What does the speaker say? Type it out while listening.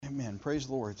Amen. Praise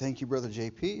the Lord. Thank you, Brother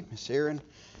JP, Miss Aaron,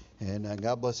 and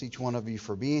God bless each one of you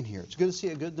for being here. It's good to see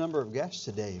a good number of guests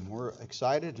today, and we're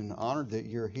excited and honored that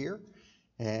you're here.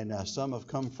 And some have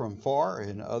come from far,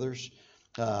 and others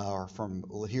are from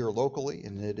here locally.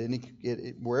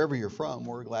 And wherever you're from,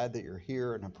 we're glad that you're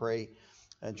here, and I pray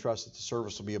and trust that the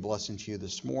service will be a blessing to you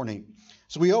this morning.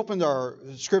 So we opened our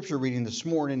scripture reading this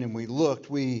morning, and we looked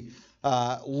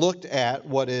at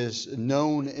what is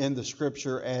known in the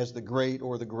scripture as the great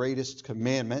or the greatest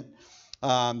commandment.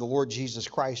 The Lord Jesus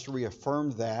Christ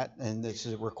reaffirmed that, and this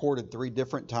is recorded 3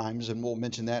 different times, and we'll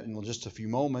mention that in just a few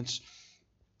moments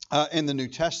in the New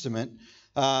Testament.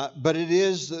 But it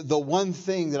is the one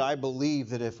thing that I believe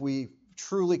that if we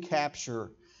truly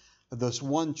capture this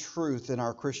one truth in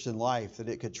our Christian life, that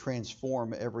it could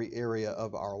transform every area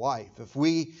of our life. If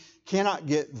we cannot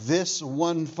get this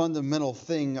one fundamental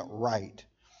thing right,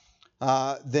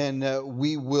 then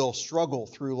we will struggle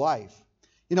through life.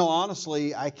 You know,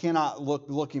 honestly, I cannot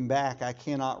looking back, I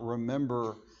cannot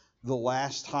remember the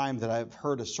last time that I've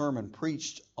heard a sermon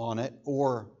preached on it,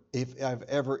 or if I've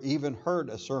ever even heard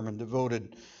a sermon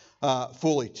devoted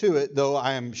fully to it, though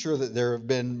I am sure that there have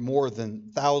been more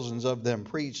than thousands of them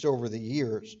preached over the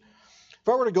years. If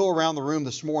I were to go around the room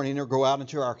this morning or go out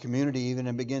into our community even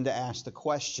and begin to ask the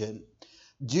question,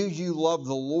 do you love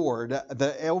the Lord?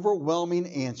 The overwhelming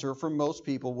answer for most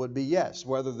people would be yes,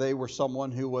 whether they were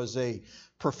someone who was a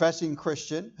professing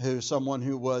Christian, someone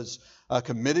who was a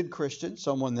committed Christian,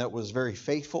 someone that was very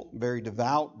faithful, very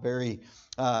devout, very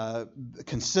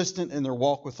consistent in their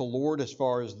walk with the Lord as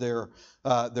far as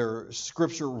their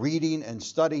scripture reading and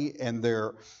study and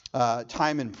their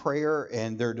time in prayer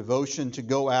and their devotion to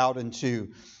go out and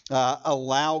to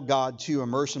allow God to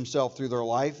immerse himself through their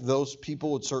life. Those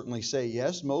people would certainly say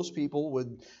yes. Most people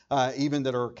would, even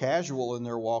that are casual in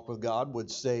their walk with God, would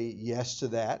say yes to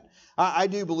that. I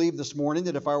do believe this morning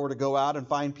that if I were to go out and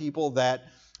find people that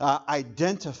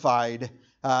identified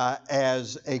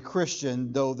as a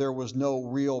Christian, though there was no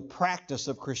real practice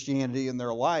of Christianity in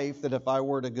their life, that if I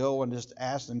were to go and just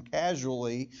ask them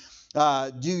casually,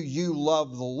 do you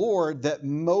love the Lord, that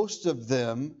most of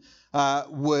them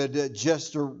would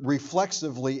just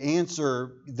reflexively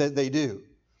answer that they do.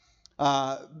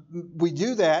 We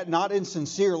do that not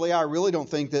insincerely. I really don't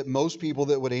think that most people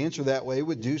that would answer that way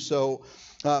would do so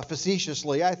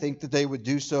facetiously. I think that they would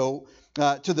do so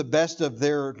to the best of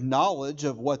their knowledge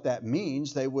of what that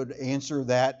means. They would answer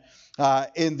that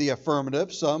in the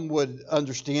affirmative. Some would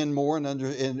understand more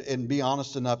and be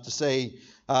honest enough to say,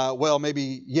 well,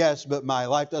 maybe yes, but my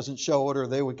life doesn't show it, or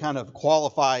they would kind of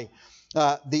qualify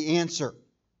the answer.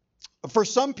 For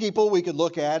some people, we could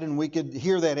look at and we could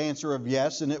hear that answer of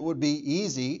yes, and it would be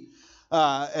easy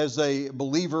as a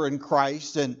believer in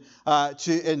Christ, and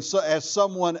so as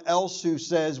someone else who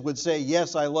would say,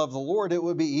 yes, I love the Lord, it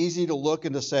would be easy to look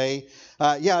and to say,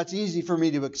 yeah, it's easy for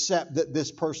me to accept that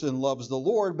this person loves the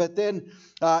Lord. But then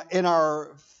in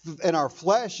our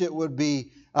flesh, it would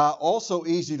be also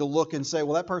easy to look and say,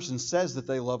 well, that person says that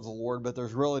they love the Lord, but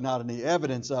there's really not any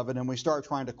evidence of it. And we start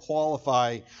trying to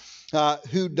qualify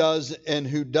who does and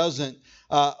who doesn't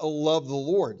love the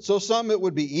Lord. So some it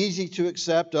would be easy to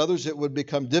accept, others it would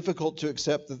become difficult to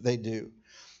accept that they do.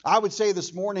 I would say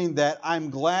this morning that I'm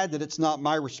glad that it's not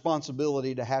my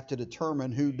responsibility to have to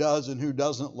determine who does and who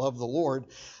doesn't love the Lord.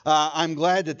 I'm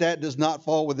glad that does not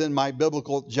fall within my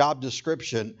biblical job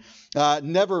description.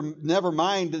 Never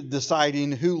mind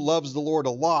deciding who loves the Lord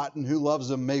a lot and who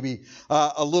loves him maybe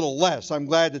a little less. I'm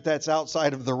glad that that's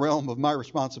outside of the realm of my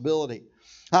responsibility.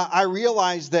 I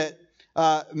realize that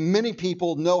many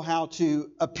people know how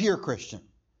to appear Christian.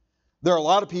 There are a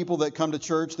lot of people that come to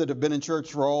church that have been in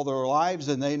church for all their lives,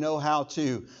 and they know how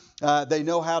to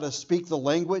speak the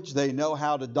language. They know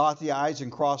how to dot the I's and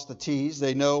cross the T's.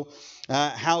 They know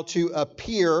how to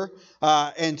appear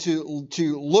and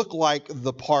to look like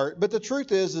the part. But the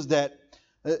truth is that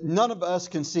none of us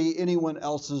can see anyone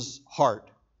else's heart.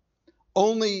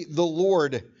 Only the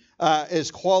Lord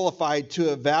is qualified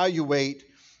to evaluate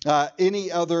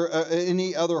any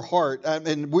other heart,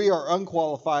 and we are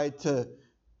unqualified to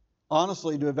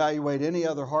evaluate any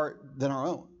other heart than our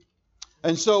own.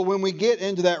 And so when we get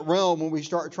into that realm, when we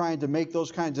start trying to make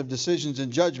those kinds of decisions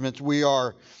and judgments, we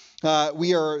are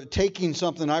taking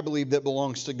something, I believe, that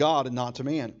belongs to God and not to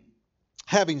man.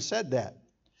 Having said that,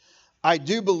 I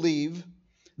do believe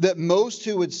that most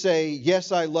who would say,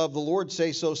 yes, I love the Lord,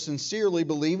 say so sincerely,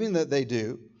 believing that they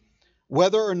do,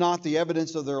 whether or not the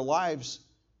evidence of their lives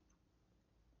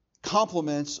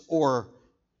complements or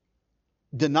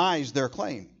denies their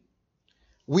claim.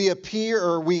 We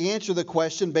answer the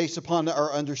question based upon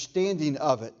our understanding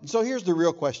of it. So here's the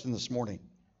real question this morning.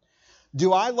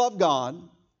 Do I love God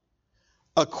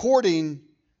according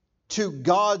to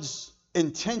God's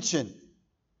intention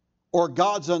or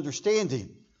God's understanding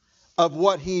of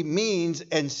what he means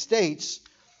and states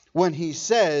when he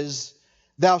says,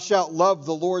 "Thou shalt love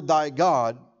the Lord thy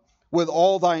God with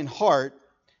all thine heart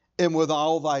and with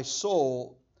all thy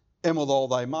soul and with all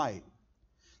thy might."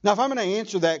 Now, if I'm going to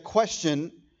answer that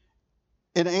question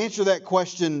and answer that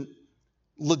question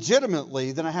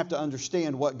legitimately, then I have to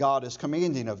understand what God is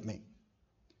commanding of me.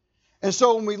 And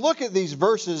so when we look at these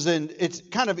verses, and it's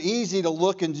kind of easy to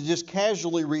look and to just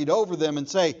casually read over them and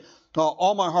say,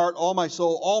 all my heart, all my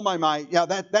soul, all my might. Yeah,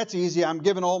 that's easy. I'm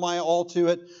giving all my all to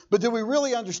it. But do we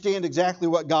really understand exactly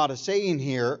what God is saying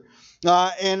here?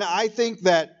 And I think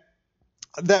that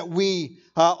we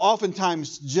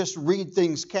oftentimes just read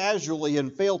things casually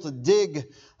and fail to dig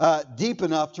deep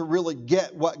enough to really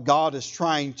get what God is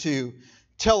trying to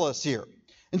tell us here.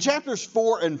 In chapters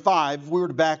 4 and 5, if we were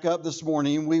to back up this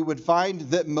morning, we would find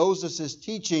that Moses is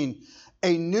teaching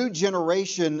a new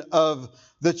generation of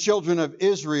the children of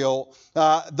Israel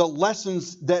the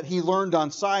lessons that he learned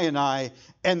on Sinai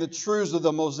and the truths of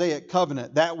the Mosaic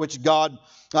covenant, that which God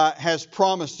has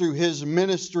promised through his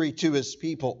ministry to his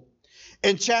people.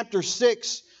 In chapter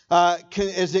 6,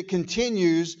 as it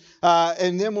continues,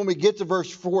 and then when we get to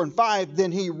verse 4 and 5,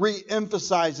 then he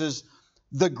re-emphasizes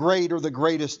the great or the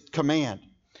greatest command.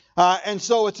 And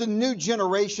so it's a new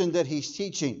generation that he's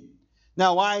teaching.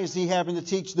 Now, why is he having to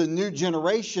teach the new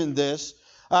generation this?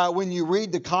 When you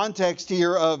read the context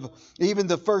here of even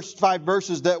the first 5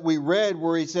 verses that we read,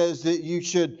 where he says that you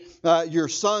should, your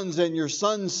sons and your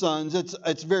sons' sons,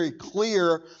 it's very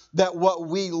clear that what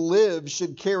we live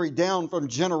should carry down from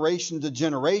generation to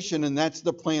generation, and that's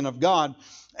the plan of God.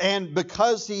 And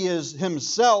because he is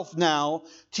himself now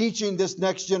teaching this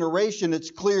next generation,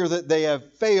 it's clear that they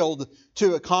have failed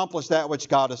to accomplish that which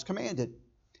God has commanded.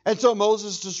 And so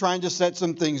Moses is trying to set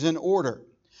some things in order.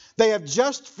 They have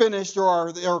just finished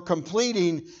or are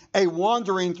completing a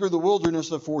wandering through the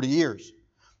wilderness of 40 years.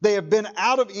 They have been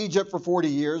out of Egypt for 40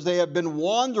 years. They have been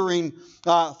wandering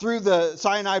through the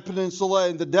Sinai Peninsula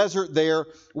and the desert there,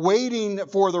 waiting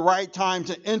for the right time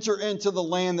to enter into the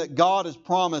land that God has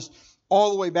promised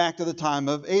all the way back to the time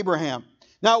of Abraham.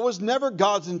 Now, it was never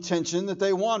God's intention that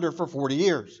they wander for 40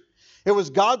 years. It was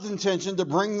God's intention to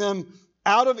bring them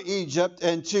out of Egypt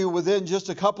and to, within just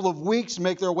a couple of weeks,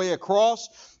 make their way across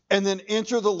and then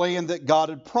enter the land that God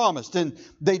had promised. And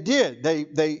they did.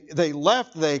 They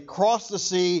left. They crossed the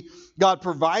sea. God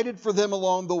provided for them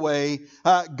along the way.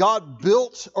 God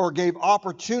built or gave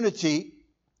opportunity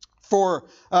for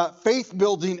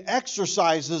faith-building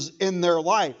exercises in their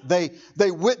life. They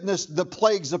witnessed the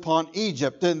plagues upon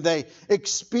Egypt, and they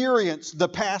experienced the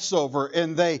Passover,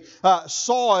 and they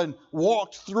saw and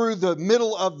walked through the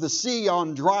middle of the sea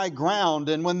on dry ground.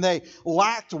 And when they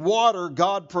lacked water,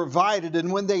 God provided. And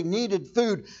when they needed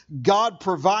food, God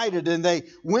provided. And they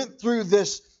went through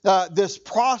this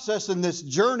process and this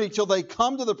journey till they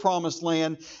come to the promised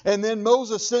land. And then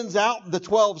Moses sends out the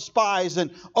 12 spies,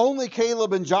 and only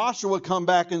Caleb and Joshua come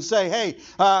back and say, hey,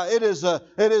 it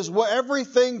is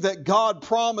everything that God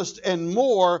promised and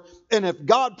more. And if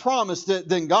God promised it,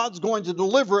 then God's going to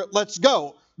deliver it. Let's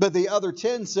go. But the other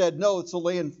 10 said, no, it's a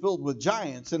land filled with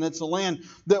giants, and it's a land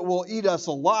that will eat us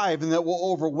alive and that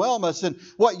will overwhelm us. And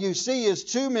what you see is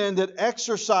 2 men that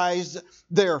exercised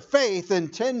their faith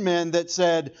and 10 men that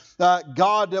said,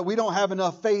 God, we don't have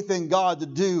enough faith in God to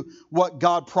do what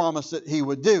God promised that he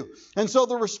would do. And so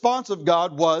the response of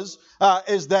God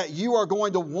is that you are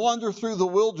going to wander through the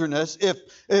wilderness.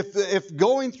 If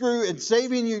going through and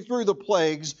saving you through the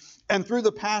plagues and through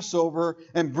the Passover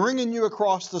and bringing you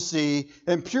across the sea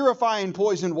and purifying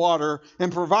poisoned water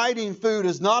and providing food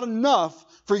is not enough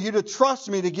for you to trust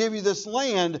me to give you this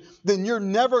land, then you're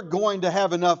never going to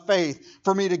have enough faith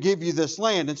for me to give you this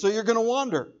land. And so you're going to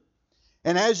wander.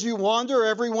 And as you wander,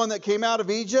 everyone that came out of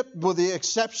Egypt, with the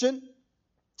exception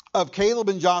of Caleb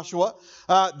and Joshua,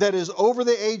 that is over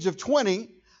the age of 20,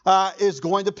 is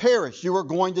going to perish. You are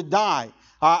going to die.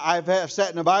 I've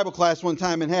sat in a Bible class one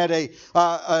time and had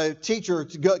a teacher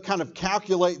to kind of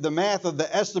calculate the math of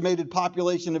the estimated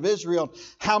population of Israel,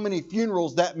 how many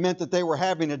funerals that meant that they were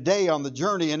having a day on the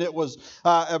journey, and it was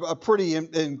a pretty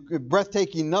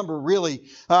breathtaking number, really.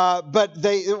 But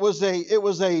it was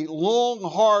a long,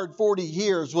 hard 40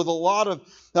 years with a lot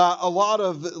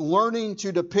of learning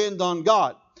to depend on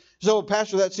God. So,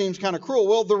 Pastor, that seems kind of cruel.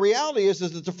 Well, the reality is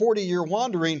that the 40-year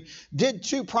wandering did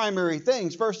 2 primary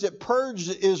things. First, it purged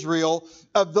Israel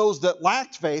of those that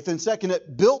lacked faith. And second,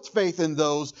 it built faith in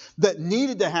those that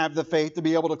needed to have the faith to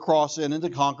be able to cross in and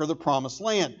to conquer the promised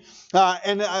land.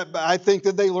 And I think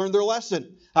that they learned their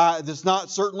lesson. It's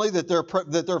not certainly that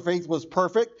their faith was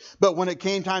perfect, but when it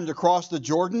came time to cross the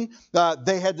Jordan,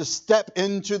 they had to step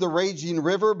into the raging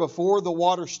river before the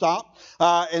water stopped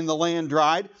and the land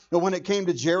dried. But when it came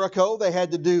to Jericho, they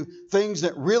had to do things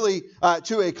that really,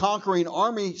 to a conquering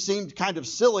army, seemed kind of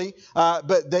silly,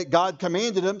 but that God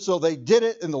commanded them, so they did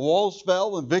it, and the walls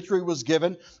fell, and victory was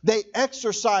given. They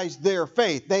exercised their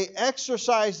faith. They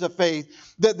exercised the faith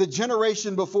that the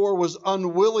generation before was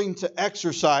unwilling to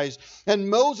exercise. And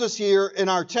Moses here in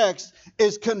our text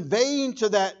is conveying to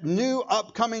that new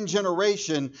upcoming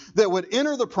generation that would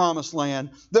enter the promised land,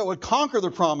 that would conquer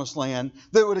the promised land,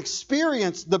 that would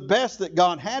experience the best that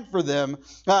God had for them.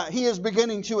 He is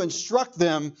beginning to instruct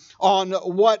them on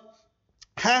what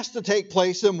has to take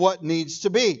place and what needs to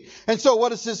be. And so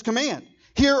what is his command?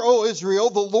 Hear, O Israel,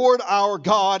 the Lord our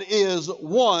God is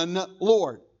one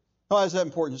Lord. Why is that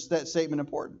important? Is that statement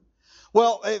important?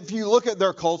 Well, if you look at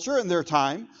their culture and their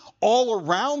time, all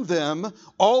around them,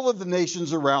 all of the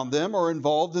nations around them are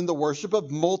involved in the worship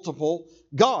of multiple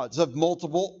gods, of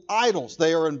multiple idols.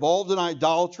 They are involved in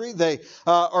idolatry. They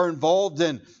are involved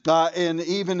in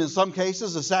even in some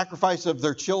cases, the sacrifice of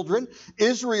their children.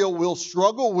 Israel will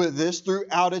struggle with this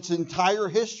throughout its entire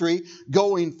history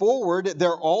going forward.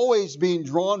 They're always being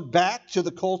drawn back to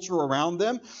the culture around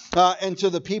them and to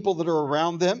the people that are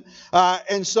around them.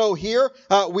 And so here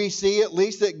we see at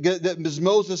least that as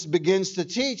Moses begins to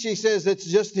teach, he says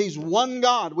he's one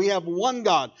God. We have one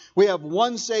God. We have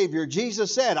one Savior.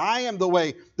 Jesus said, I am the way,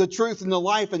 the truth, and the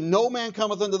life, and no man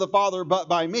cometh unto the Father but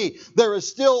by me. There is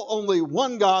still only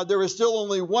one God. There is still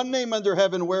only one name under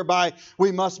heaven whereby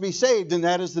we must be saved, and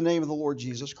that is the name of the Lord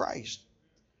Jesus Christ.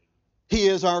 He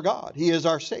is our God. He is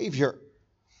our Savior.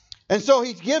 And so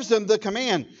he gives them the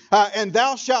command, and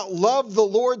thou shalt love the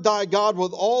Lord thy God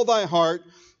with all thy heart,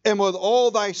 and with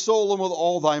all thy soul, and with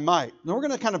all thy might. Now we're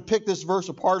going to kind of pick this verse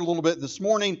apart a little bit this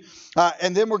morning,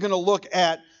 and then we're going to look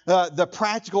at the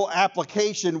practical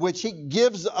application which he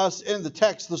gives us in the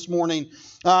text this morning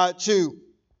to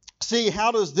see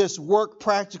how does this work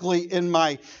practically in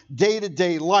my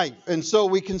day-to-day life. And so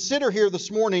we consider here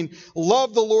this morning,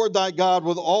 love the Lord thy God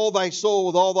with all thy soul,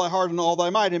 with all thy heart, and all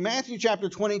thy might. In Matthew chapter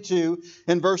 22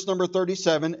 and verse number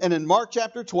 37, and in Mark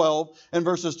chapter 12 and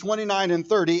verses 29 and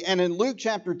 30, and in Luke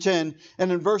chapter 10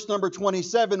 and in verse number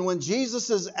 27, when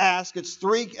Jesus is asked, it's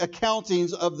three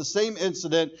accountings of the same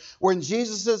incident, when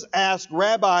Jesus is asked,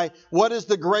 Rabbi, what is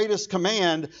the greatest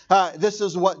command? This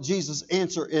is what Jesus'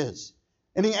 answer is.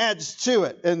 And he adds to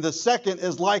it, and the second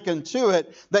is like unto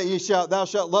it, that thou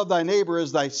shalt love thy neighbor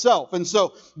as thyself. And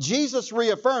so Jesus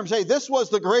reaffirms, hey, this was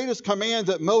the greatest command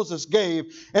that Moses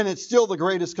gave, and it's still the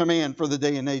greatest command for the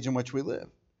day and age in which we live.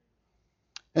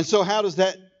 And so how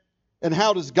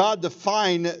does God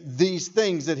define these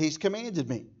things that he's commanded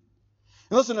me?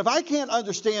 And listen, if I can't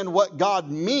understand what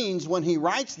God means when he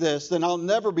writes this, then I'll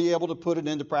never be able to put it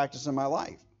into practice in my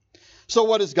life. So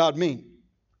what does God mean?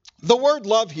 The word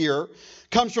love here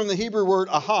comes from the Hebrew word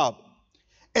ahab,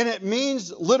 and it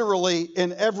means literally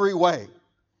in every way.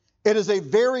 It is a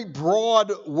very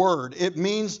broad word. It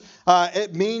means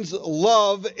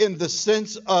love in the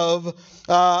sense of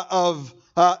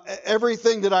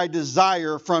everything that I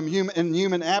desire from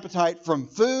human appetite, from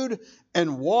food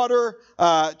and water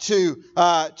to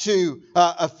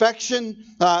affection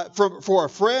for a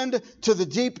friend, to the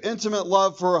deep, intimate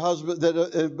love for a husband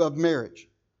of marriage.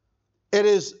 It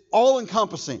is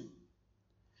all-encompassing.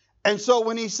 And so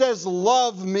when he says,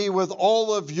 love me with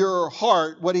all of your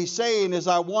heart, what he's saying is,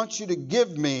 I want you to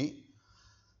give me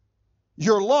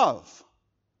your love.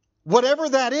 Whatever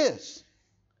that is.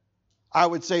 I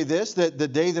would say this, that the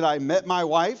day that I met my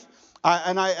wife,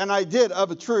 I did,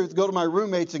 of a truth, go to my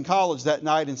roommates in college that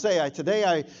night and say, today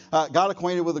I got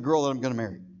acquainted with a girl that I'm going to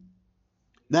marry.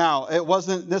 Now, it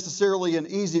wasn't necessarily an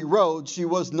easy road. She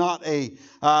was not a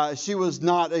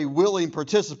willing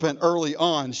participant early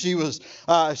on. She was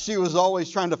always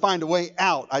trying to find a way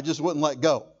out. I just wouldn't let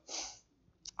go.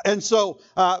 And so,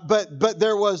 but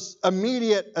there was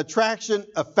immediate attraction,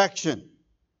 affection.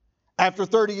 After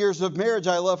 30 years of marriage,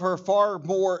 I love her far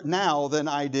more now than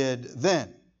I did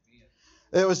then.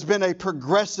 It has been a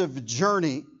progressive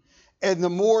journey. And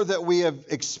the more that we have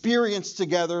experienced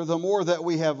together, the more that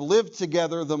we have lived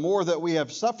together, the more that we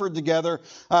have suffered together,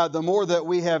 the more that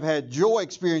we have had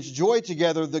experienced joy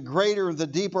together, the greater and the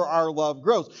deeper our love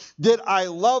grows. Did I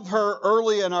love her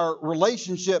early in our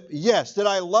relationship? Yes. Did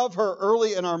I love her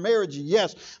early in our marriage?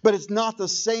 Yes. But it's not the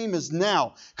same as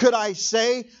now. Could I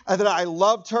say that I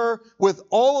loved her with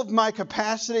all of my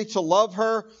capacity to love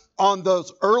her on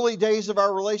those early days of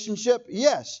our relationship?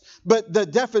 Yes. But the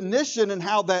definition and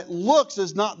how that looks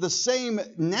is not the same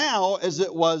now as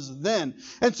it was then.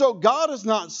 And so God is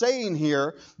not saying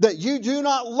here that you do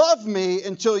not love me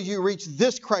until you reach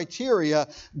this criteria.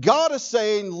 God is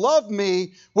saying, love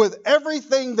me with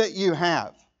everything that you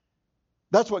have.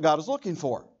 That's what God is looking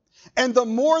for. And the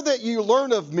more that you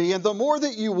learn of me, and the more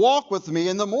that you walk with me,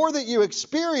 and the more that you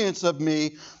experience of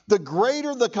me, the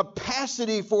greater the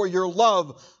capacity for your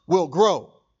love will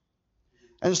grow.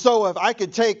 And so if I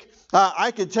could take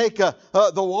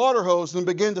the water hose and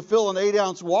begin to fill an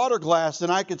 8-ounce water glass,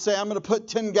 and I could say, I'm going to put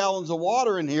 10 gallons of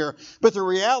water in here, but the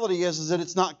reality is that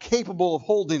it's not capable of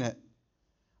holding it.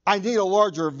 I need a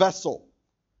larger vessel.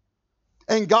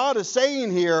 And God is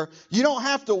saying here, you don't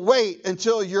have to wait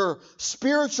until your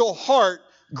spiritual heart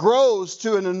grows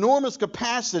to an enormous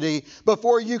capacity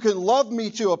before you can love me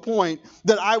to a point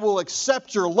that I will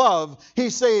accept your love.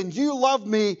 He's saying, you love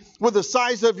me with the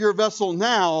size of your vessel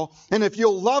now, and if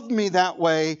you'll love me that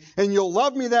way, and you'll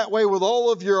love me that way with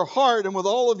all of your heart, and with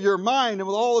all of your mind, and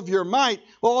with all of your might,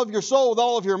 with all of your soul, with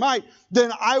all of your might,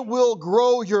 then I will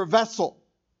grow your vessel.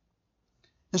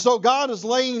 And so God is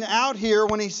laying out here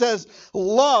when He says,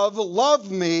 love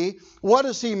me, what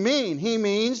does He mean? He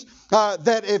means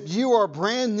that if you are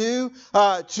brand new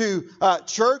to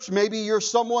church, maybe you're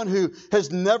someone who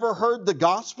has never heard the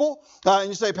gospel, and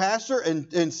you say, Pastor,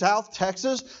 in South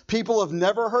Texas, people have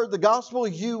never heard the gospel.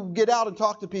 You get out and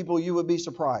talk to people, you would be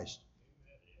surprised.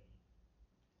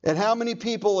 And how many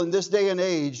people in this day and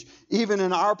age, even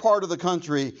in our part of the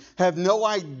country, have no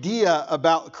idea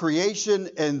about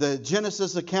creation and the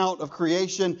Genesis account of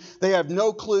creation? They have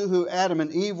no clue who Adam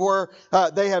and Eve were.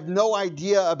 They have no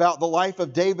idea about the life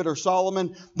of David or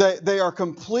Solomon. They are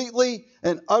completely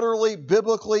and utterly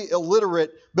biblically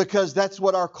illiterate because that's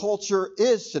what our culture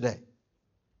is today.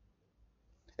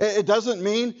 It doesn't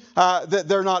mean that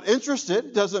they're not interested.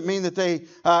 It doesn't mean that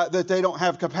they don't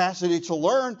have capacity to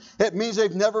learn. It means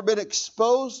they've never been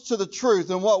exposed to the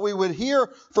truth. And what we would hear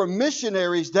from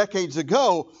missionaries decades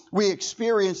ago, we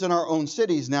experience in our own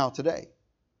cities now today.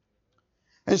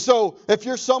 And so if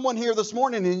you're someone here this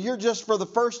morning and you're just for the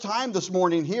first time this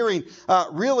morning hearing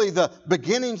really the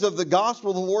beginnings of the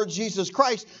gospel of the Lord Jesus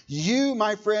Christ, you,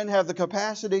 my friend, have the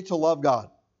capacity to love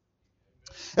God.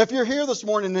 If you're here this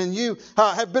morning and you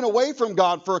have been away from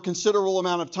God for a considerable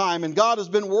amount of time, and God has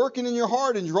been working in your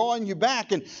heart and drawing you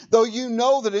back, and though you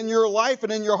know that in your life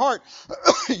and in your heart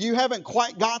you haven't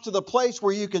quite got to the place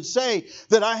where you can say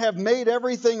that I have made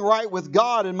everything right with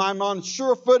God and I'm on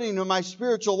sure footing in my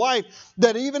spiritual life,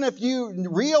 that even if you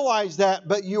realize that,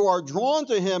 but you are drawn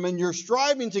to Him and you're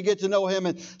striving to get to know Him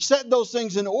and set those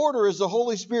things in order as the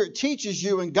Holy Spirit teaches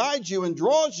you and guides you and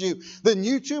draws you, then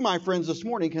you too, my friends, this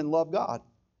morning can love God.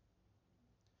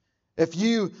 If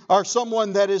you are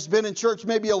someone that has been in church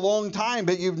maybe a long time,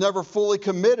 but you've never fully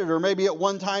committed, or maybe at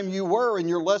one time you were and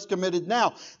you're less committed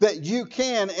now, that you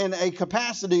can, in a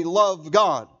capacity, love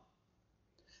God.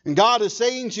 And God is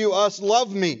saying to us,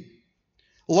 love me.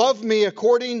 Love me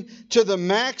according to the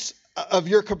max of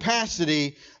your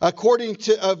capacity, according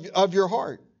to of your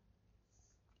heart.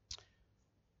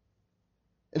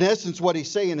 In essence, what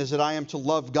He's saying is that I am to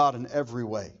love God in every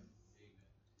way.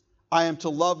 I am to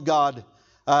love God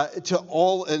to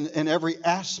all and every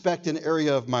aspect and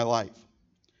area of my life.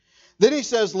 Then He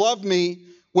says, love me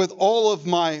with all of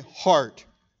my heart.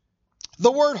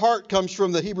 The word heart comes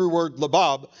from the Hebrew word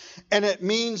labab, and it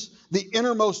means the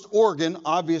innermost organ,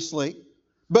 obviously.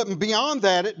 But beyond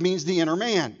that, it means the inner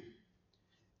man.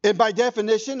 And by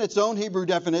definition, its own Hebrew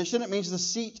definition, it means the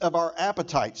seat of our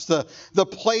appetites, the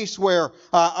place where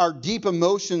our deep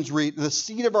emotions reach, the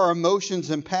seat of our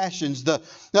emotions and passions,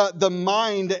 the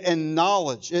mind and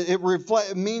knowledge. It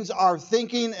means our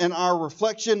thinking and our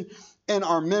reflection and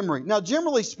our memory. Now,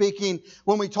 generally speaking,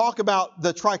 when we talk about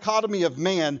the trichotomy of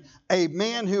man, a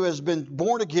man who has been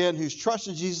born again, who's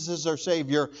trusted Jesus as our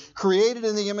Savior, created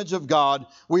in the image of God,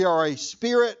 we are a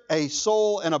spirit, a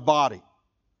soul, and a body.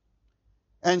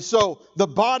 And so the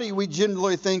body we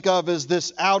generally think of as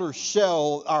this outer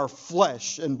shell, our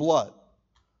flesh and blood.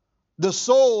 The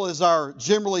soul is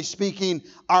generally speaking,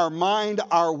 our mind,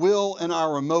 our will, and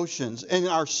our emotions. And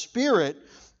our spirit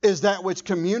is that which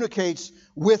communicates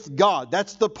with God.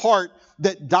 That's the part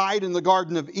that died in the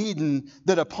Garden of Eden,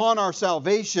 that upon our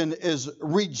salvation is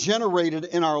regenerated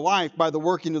in our life by the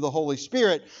working of the Holy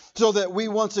Spirit, so that we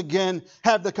once again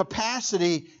have the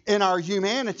capacity in our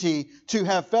humanity to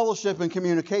have fellowship and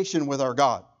communication with our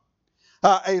God.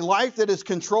 A life that is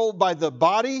controlled by the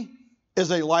body is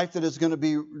a life that is going to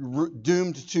be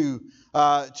doomed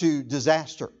to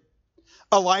disaster.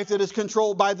 A life that is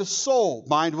controlled by the soul,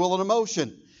 mind, will, and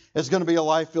emotion, It's going to be a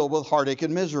life filled with heartache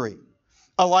and misery.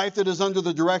 A life that is under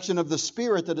the direction of the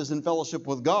Spirit that is in fellowship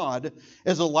with God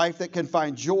is a life that can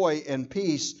find joy and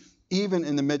peace even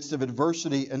in the midst of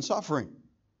adversity and suffering.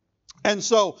 And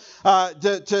so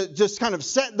to just kind of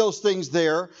set those things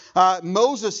there,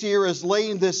 Moses here is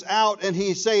laying this out, and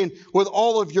he's saying with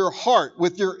all of your heart,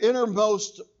 with your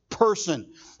innermost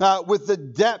person, with the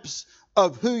depths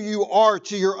of who you are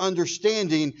to your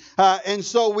understanding. And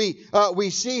so we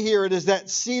see here it is that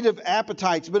seed of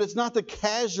appetites, but it's not the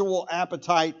casual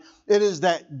appetite. It is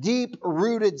that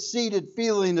deep-rooted, seated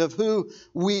feeling of who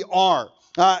we are.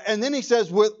 And then he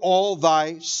says, with all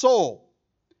thy soul.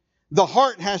 The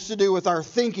heart has to do with our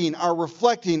thinking, our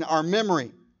reflecting, our memory.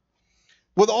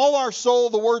 With all our soul,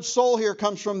 the word soul here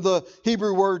comes from the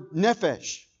Hebrew word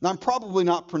nephesh. Now, I'm probably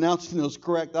not pronouncing those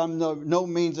correct. I'm no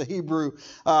means a Hebrew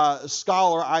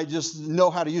scholar. I just know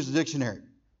how to use the dictionary.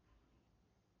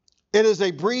 It is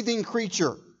a breathing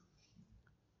creature.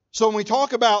 So when we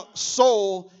talk about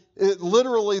soul,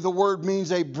 literally the word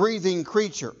means a breathing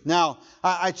creature. Now,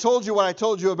 I told you what I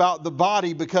told you about the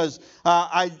body because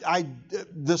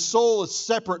the soul is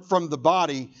separate from the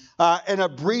body. And a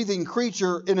breathing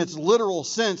creature in its literal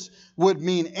sense would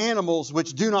mean animals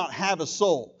which do not have a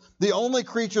soul. The only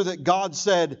creature that God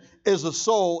said is a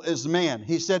soul is man.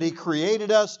 He said He created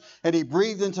us and He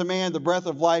breathed into man the breath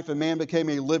of life, and man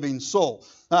became a living soul.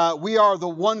 We are the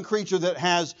one creature that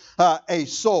has a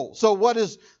soul. So what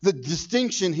is the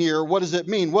distinction here? What does it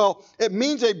mean? Well, it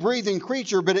means a breathing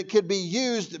creature, but it could be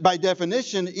used by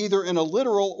definition either in a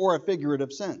literal or a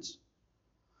figurative sense.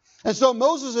 And so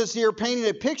Moses is here painting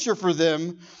a picture for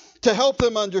them to help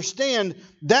them understand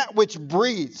that which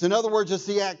breathes. In other words, it's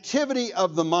the activity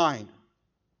of the mind.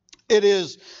 It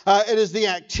is the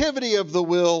activity of the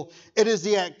will. It is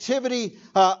the activity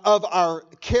of our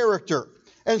character.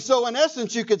 And so in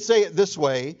essence, you could say it this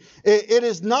way. It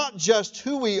is not just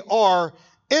who we are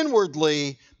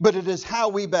inwardly, but it is how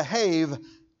we behave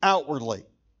outwardly.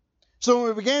 So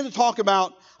when we began to talk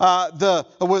about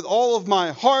with all of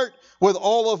my heart, with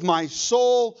all of my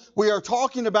soul, we are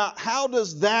talking about how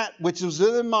does that which is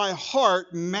within my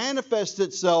heart manifest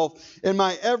itself in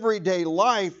my everyday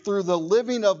life through the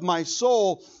living of my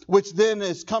soul, which then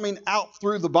is coming out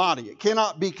through the body. It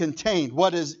cannot be contained.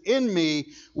 What is in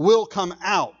me will come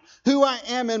out. Who I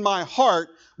am in my heart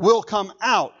will come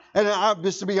out. And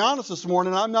just to be honest this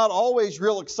morning, I'm not always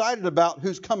real excited about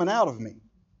who's coming out of me.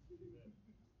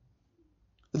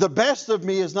 The best of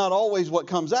me is not always what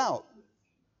comes out.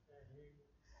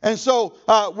 And so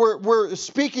we're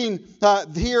speaking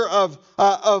here of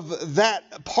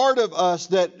that part of us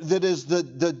that is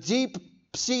the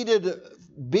deep-seated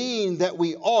being that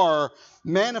we are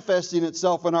manifesting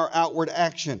itself in our outward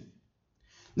action.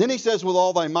 Then he says, with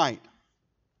all thy might.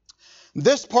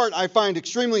 This part I find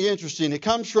extremely interesting. It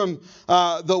comes from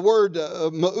the word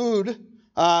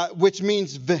ma'ud, which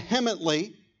means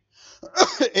vehemently.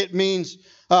 It means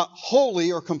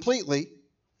wholly or completely.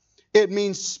 It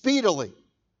means speedily.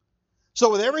 So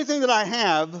with everything that I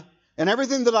have and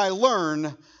everything that I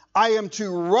learn, I am to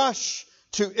rush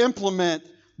to implement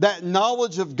that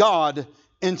knowledge of God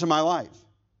into my life.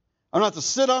 I'm not to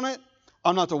sit on it.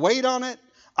 I'm not to wait on it.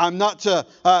 I'm not to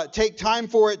take time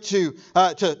for it till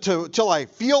I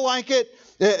feel like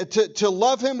it. To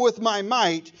love Him with my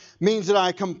might means that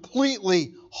I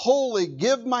completely, wholly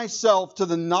give myself to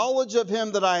the knowledge of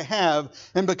Him that I have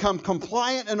and become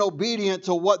compliant and obedient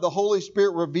to what the Holy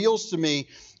Spirit reveals to me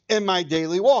in my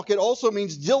daily walk. It also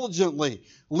means diligently.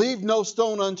 Leave no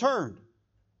stone unturned.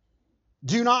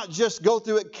 Do not just go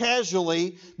through it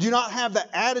casually. Do not have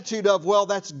the attitude of, well,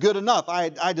 that's good enough.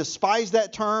 I despise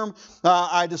that term.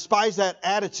 I despise that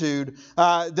attitude.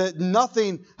 That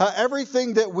nothing,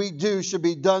 everything that we do should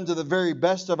be done to the very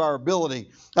best of our ability.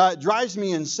 It drives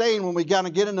me insane when we kind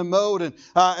of get in the mode and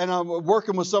I'm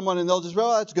working with someone and they'll just,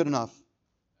 well, that's good enough.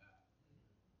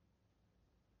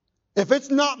 If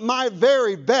it's not my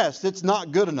very best, it's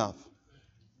not good enough.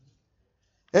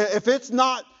 If it's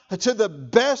not to the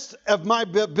best of my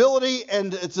ability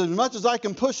and it's as much as I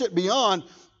can push it beyond,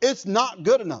 it's not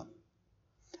good enough.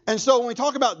 And so when we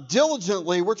talk about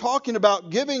diligently, we're talking about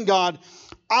giving God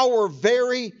our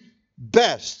very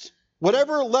best,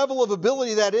 whatever level of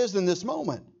ability that is in this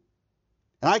moment.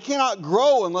 And I cannot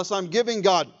grow unless I'm giving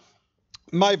God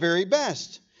my very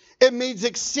best. It means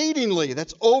exceedingly.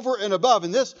 That's over and above.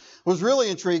 And this was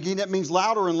really intriguing. It means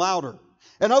louder and louder.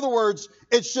 In other words,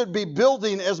 it should be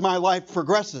building as my life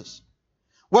progresses.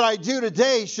 What I do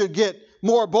today should get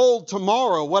more bold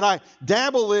tomorrow. What I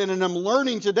dabble in and I'm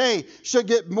learning today should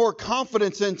get more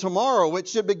confidence in tomorrow. It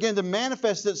should begin to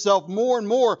manifest itself more and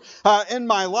more in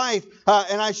my life.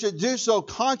 And I should do so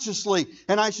consciously,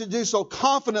 and I should do so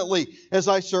confidently as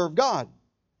I serve God.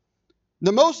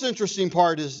 The most interesting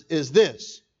part is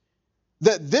this,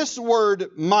 that this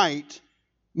word might,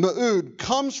 ma'ud,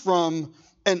 comes from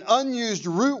an unused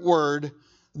root word.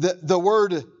 The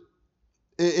word,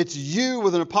 it's U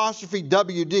with an apostrophe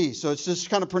WD, so it's just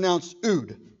kind of pronounced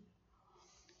ood.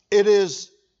 It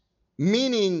is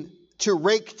meaning to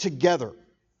rake together,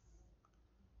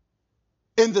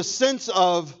 in the sense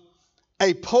of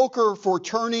a poker for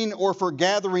turning or for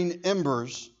gathering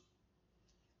embers.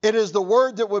 It is the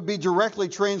word that would be directly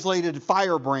translated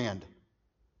firebrand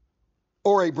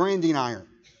or a branding iron.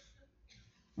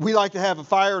 We like to have a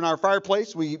fire in our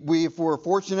fireplace. If we're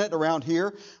fortunate around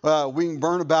here, we can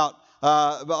burn about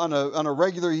on a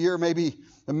regular year,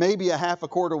 maybe a half a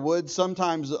cord of wood,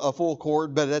 sometimes a full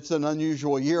cord, but that's an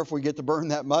unusual year if we get to burn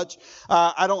that much.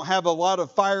 I don't have a lot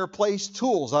of fireplace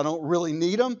tools. I don't really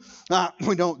need them.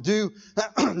 We don't do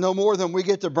no more than we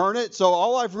get to burn it. So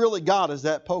all I've really got is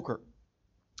that poker.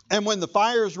 And when the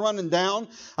fire is running down,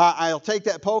 I'll take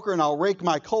that poker and I'll rake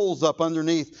my coals up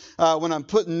underneath when I'm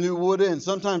putting new wood in.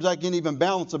 Sometimes I can even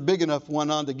balance a big enough one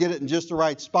on to get it in just the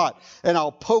right spot. And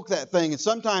I'll poke that thing. And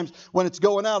sometimes when it's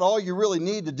going out, all you really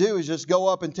need to do is just go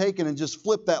up and take it and just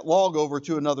flip that log over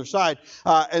to another side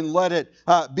and let it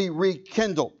be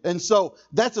rekindled. And so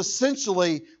that's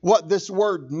essentially what this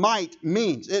word might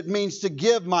means. It means to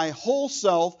give my whole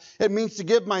self. It means to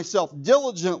give myself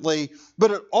diligently.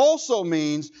 But it also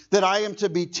means that I am to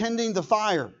be tending the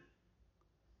fire.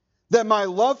 That my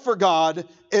love for God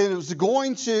is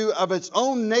going to, of its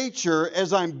own nature,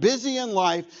 as I'm busy in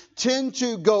life, tend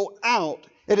to go out.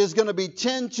 It is going to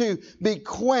tend to be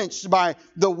quenched by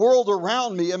the world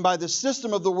around me and by the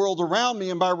system of the world around me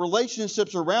and by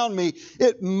relationships around me.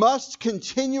 It must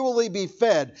continually be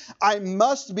fed. I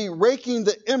must be raking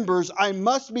the embers. I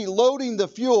must be loading the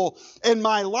fuel. And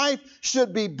my life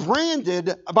should be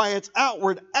branded by its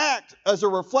outward act as a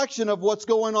reflection of what's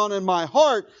going on in my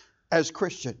heart as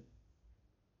Christian.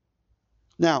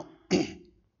 Now, I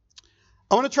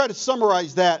want to try to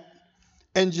summarize that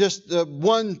in just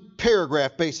one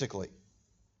paragraph, basically.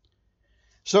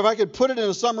 So if I could put it in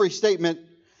a summary statement,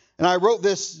 and I wrote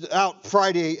this out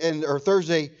Friday or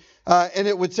Thursday, and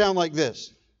it would sound like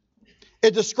this.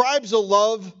 It describes a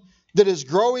love that is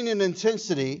growing in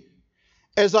intensity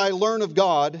as I learn of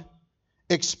God,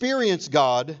 experience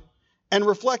God, and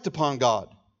reflect upon God.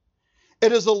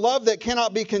 It is a love that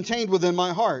cannot be contained within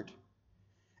my heart.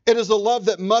 It is a love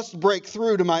that must break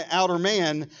through to my outer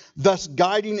man, thus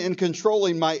guiding and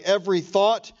controlling my every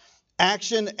thought,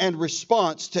 action, and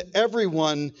response to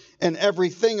everyone and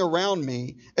everything around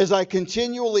me as I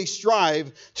continually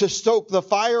strive to stoke the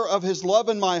fire of His love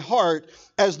in my heart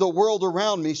as the world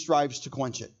around me strives to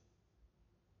quench it.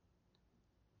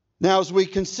 Now, as we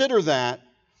consider that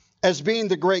as being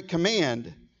the great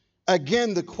command,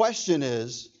 again, the question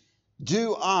is,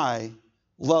 do I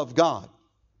love God?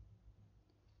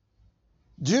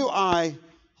 Do I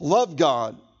love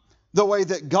God the way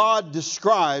that God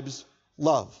describes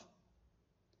love?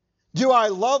 Do I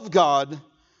love God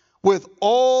with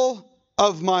all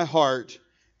of my heart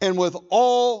and with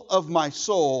all of my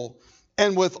soul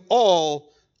and with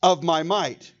all of my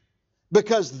might?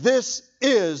 Because this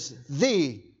is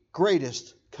the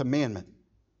greatest commandment,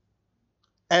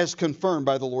 as confirmed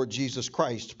by the Lord Jesus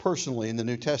Christ personally in the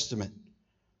New Testament.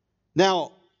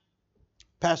 Now,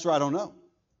 Pastor, I don't know.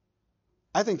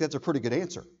 I think that's a pretty good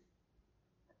answer.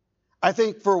 I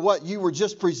think for what you were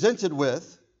just presented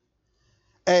with,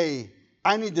 I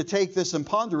need to take this and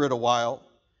ponder it a while,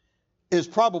 is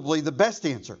probably the best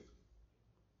answer.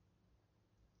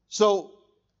 So,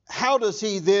 how does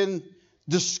he then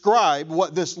describe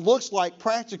what this looks like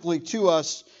practically to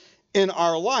us in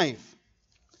our life?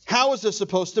 How is this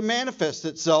supposed to manifest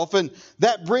itself? And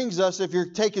that brings us, if you're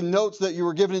taking notes that you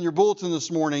were given in your bulletin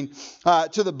this morning,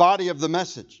 to the body of the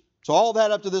message. So all that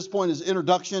up to this point is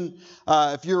introduction.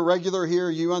 If you're a regular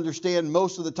here, you understand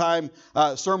most of the time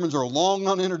sermons are long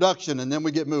on introduction and then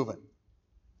we get moving.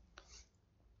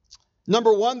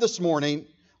 Number one this morning,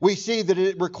 we see that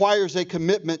it requires a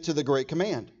commitment to the Great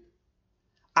Command.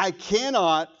 I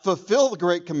cannot fulfill the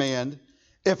Great Command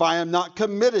if I am not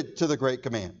committed to the Great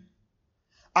Command.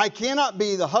 I cannot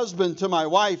be the husband to my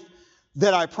wife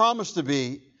that I promised to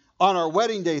be on our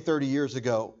wedding day 30 years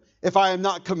ago if I am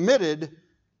not committed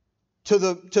to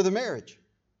the marriage.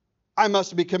 I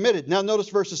must be committed. Now notice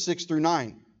verses 6 through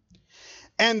 9.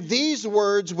 And these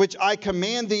words which I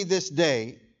command thee this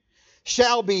day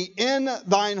shall be in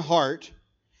thine heart,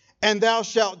 and thou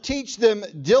shalt teach them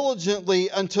diligently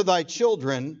unto thy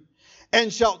children,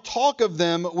 and shalt talk of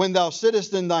them when thou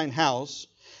sittest in thine house,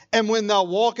 and when thou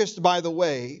walkest by the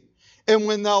way, and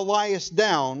when thou liest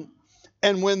down,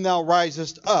 and when thou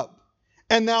risest up.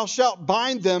 And thou shalt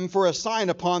bind them for a sign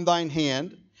upon thine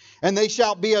hand, and they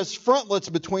shall be as frontlets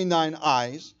between thine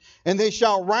eyes, and they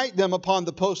shall write them upon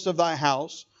the posts of thy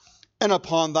house and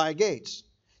upon thy gates.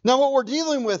 Now, what we're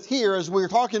dealing with here, as we're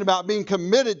talking about being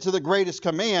committed to the greatest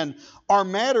command, are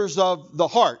matters of the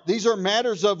heart. These are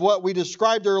matters of what we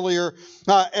described earlier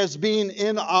as being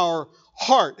in our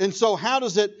heart. And so how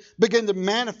does it begin to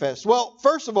manifest? Well,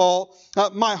 first of all,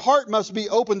 my heart must be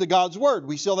open to God's word.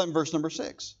 We see that in verse number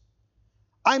 6.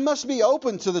 I must be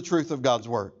open to the truth of God's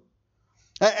word.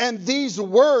 And these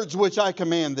words which I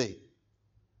command thee.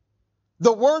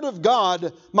 The word of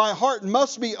God, my heart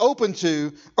must be open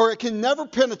to, or it can never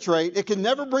penetrate. It can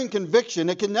never bring conviction.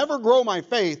 It can never grow my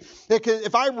faith.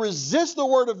 If I resist the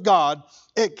word of God,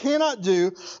 it cannot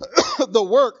do the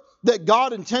work that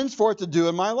God intends for it to do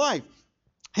in my life.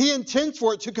 He intends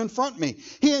for it to confront me.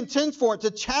 He intends for it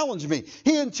to challenge me.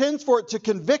 He intends for it to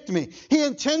convict me. He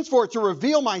intends for it to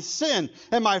reveal my sin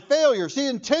and my failures. He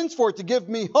intends for it to give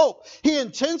me hope. He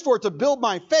intends for it to build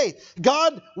my faith.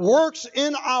 God works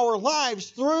in our lives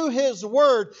through His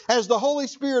Word as the Holy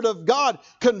Spirit of God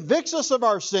convicts us of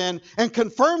our sin and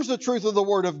confirms the truth of the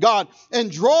Word of God and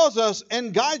draws us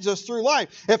and guides us through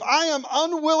life. If I am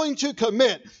unwilling to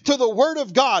commit to the Word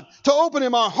of God, to open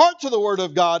my heart to the Word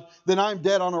of God, then I'm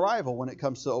dead on arrival when it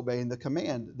comes to obeying the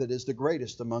command that is the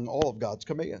greatest among all of God's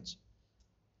commands.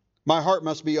 My heart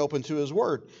must be open to His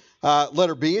word.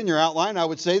 Letter B in your outline, I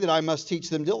would say that I must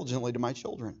teach them diligently to my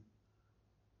children.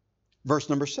 Verse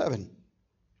number 7.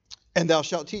 And thou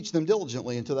shalt teach them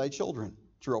diligently unto thy children.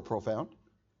 It's real profound.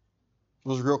 I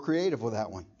was real creative with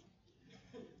that one.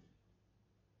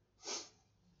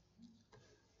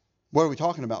 What are we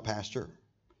talking about, Pastor?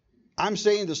 I'm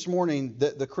saying this morning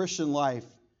that the Christian life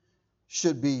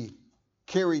should be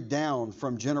carried down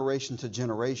from generation to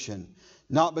generation,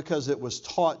 not because it was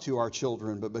taught to our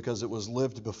children, but because it was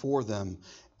lived before them,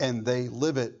 and they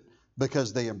live it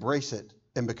because they embrace it,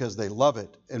 and because they love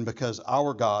it, and because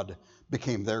our God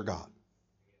became their God.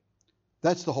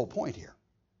 That's the whole point here.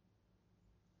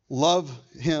 Love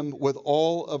Him with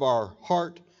all of our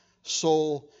heart,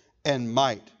 soul, and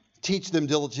might. Teach them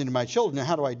diligently to my children. Now,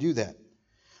 how do I do that?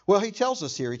 Well, He tells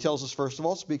us here. He tells us, first of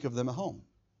all, speak of them at home.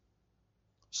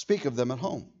 Speak of them at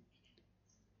home.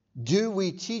 Do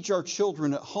we teach our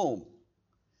children at home?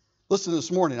 Listen, this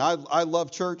morning, I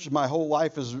love church. My whole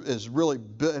life is really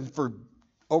been for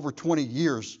over 20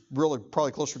 years, really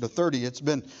probably closer to 30. It's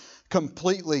been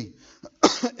completely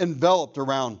enveloped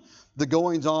around the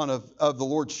goings on of the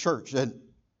Lord's church.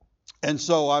 And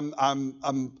so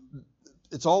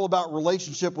it's all about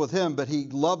relationship with Him, but He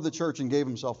loved the church and gave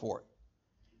Himself for it.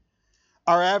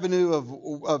 Our avenue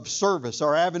of service,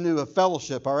 our avenue of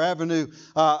fellowship, our avenue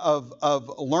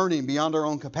of learning beyond our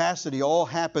own capacity all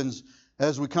happens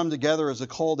as we come together as a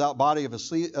called out body of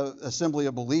assembly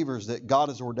of believers that God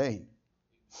has ordained.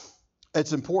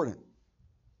 It's important.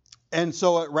 And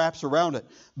so it wraps around it.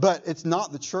 But it's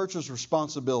not the church's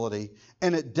responsibility,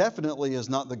 and it definitely is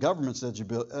not the government's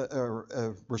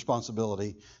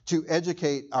responsibility to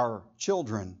educate our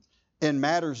children in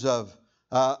matters of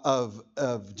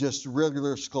just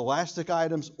regular scholastic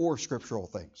items or scriptural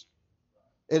things.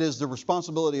 It is the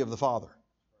responsibility of the father.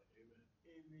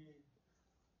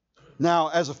 Now,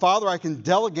 as a father, I can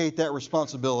delegate that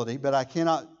responsibility, but I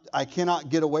cannot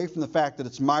get away from the fact that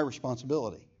it's my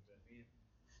responsibility.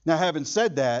 Now, having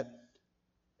said that,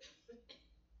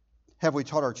 have we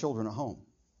taught our children at home?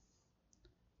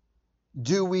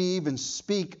 Do we even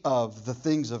speak of the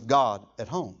things of God at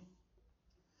home?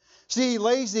 See, He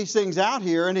lays these things out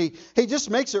here, and he just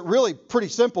makes it really pretty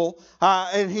simple.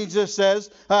 And He just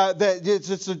says that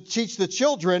it's to teach the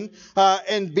children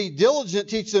and be diligent,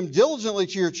 teach them diligently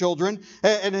to your children.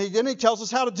 And then He tells us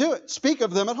how to do it. Speak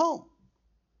of them at home.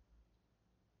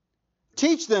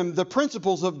 Teach them the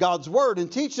principles of God's Word,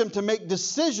 and teach them to make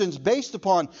decisions based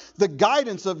upon the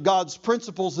guidance of God's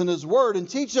principles in His Word, and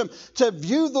teach them to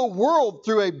view the world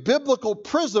through a biblical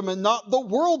prism and not the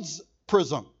world's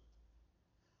prism.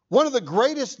 One of the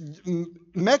greatest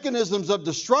mechanisms of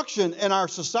destruction in our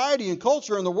society and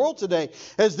culture in the world today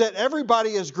is that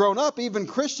everybody has grown up, even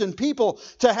Christian people,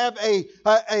 to have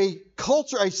a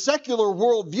culture, a secular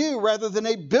worldview rather than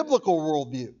a biblical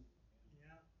worldview.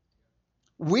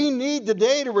 We need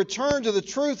today to return to the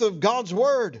truth of God's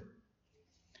Word.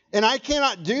 And I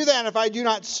cannot do that if I do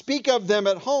not speak of them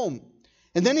at home.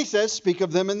 And then He says, speak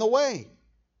of them in the way.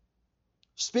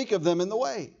 Speak of them in the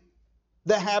way.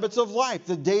 The habits of life,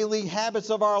 the daily habits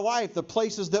of our life, the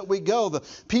places that we go, the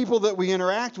people that we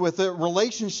interact with, the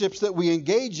relationships that we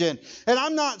engage in. And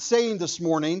I'm not saying this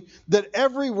morning that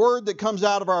every word that comes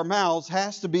out of our mouths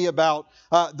has to be about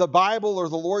the Bible or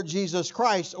the Lord Jesus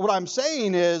Christ. What I'm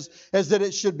saying is that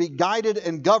it should be guided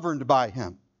and governed by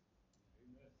Him.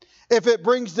 If it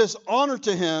brings dishonor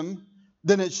to Him,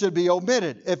 then it should be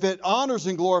omitted. If it honors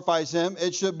and glorifies Him,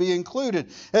 it should be included.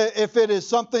 If it is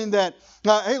something that,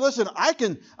 hey, listen, I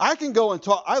can go and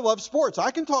talk. I love sports.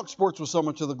 I can talk sports with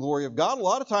someone to the glory of God. A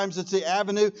lot of times it's the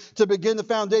avenue to begin the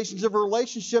foundations of a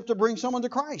relationship to bring someone to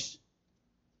Christ.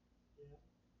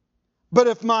 But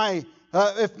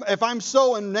if I'm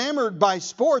so enamored by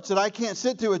sports that I can't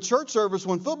sit through a church service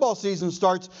when football season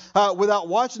starts without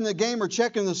watching the game or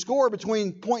checking the score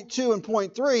between point 2 and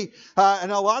point 3,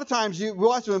 and a lot of times you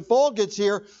watch when fall gets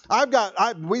here, I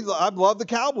love the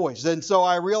Cowboys, and so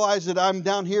I realize that I'm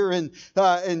down here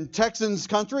in Texans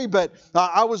country, but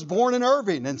I was born in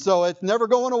Irving, and so it's never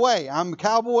going away. I'm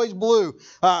Cowboys blue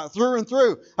through and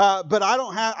through, but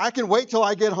I can wait till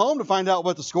I get home to find out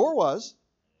what the score was.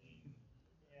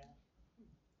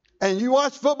 And you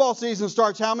watch football season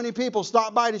starts, how many people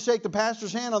stop by to shake the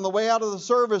pastor's hand on the way out of the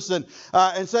service and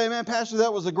say, man, Pastor,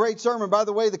 that was a great sermon. By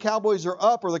the way, the Cowboys are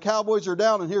up or the Cowboys are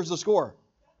down, and here's the score.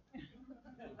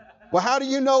 Well, how do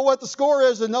you know what the score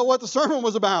is and know what the sermon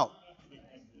was about?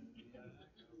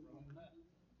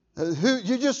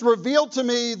 You just revealed to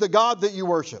me the God that you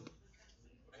worship.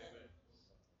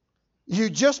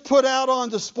 You just put out on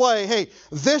display, hey,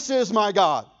 this is my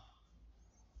God.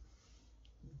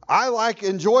 I like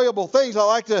enjoyable things. I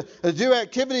like to do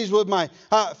activities with my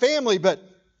family, but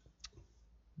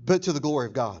to the glory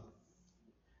of God.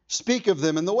 Speak of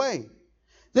them in the way.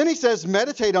 Then he says,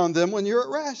 meditate on them when you're at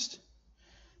rest.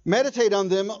 Meditate on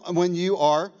them when you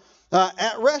are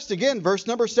at rest. Again, verse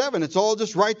number 7. It's all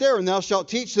just right there. And thou shalt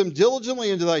teach them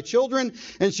diligently unto thy children,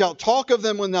 and shalt talk of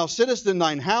them when thou sittest in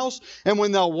thine house, and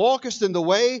when thou walkest in the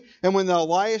way, and when thou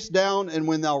liest down, and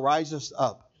when thou risest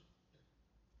up.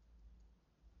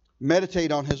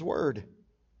 Meditate on His Word.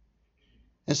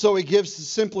 And so he gives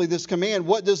simply this command.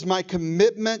 What does my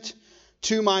commitment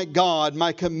to my God,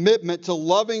 my commitment to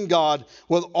loving God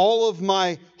with all of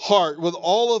my heart, with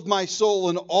all of my soul,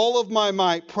 and all of my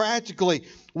might, practically,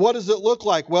 what does it look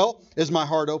like? Well, is my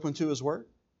heart open to His Word?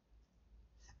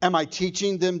 Am I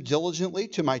teaching them diligently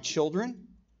to my children?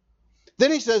 Then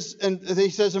he says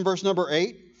in verse number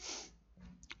 8,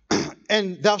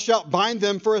 and thou shalt bind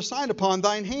them for a sign upon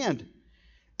thine hand,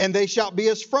 and they shall be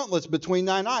as frontlets between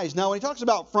thine eyes. Now, when he talks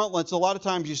about frontlets, a lot of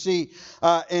times you see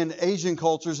in Asian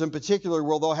cultures in particular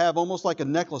where they'll have almost like a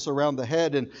necklace around the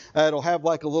head, and it'll have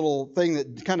like a little thing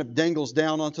that kind of dangles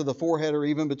down onto the forehead or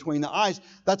even between the eyes.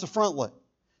 That's a frontlet.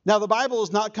 Now, the Bible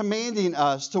is not commanding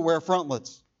us to wear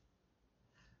frontlets.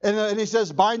 And he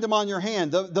says, bind them on your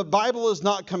hand. The Bible is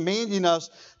not commanding us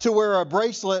to wear a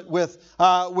bracelet with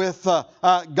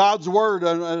God's Word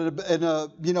and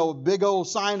a big old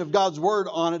sign of God's Word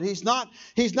on it. He's not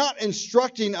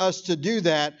instructing us to do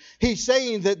that. He's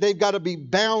saying that they've got to be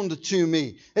bound to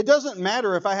me. It doesn't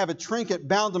matter if I have a trinket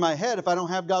bound to my head if I don't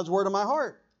have God's Word in my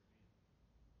heart.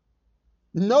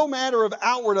 No matter of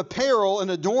outward apparel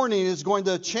and adorning is going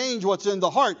to change what's in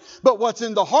the heart. But what's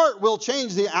in the heart will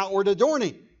change the outward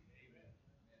adorning.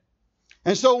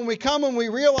 And so when we come and we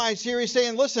realize here, he's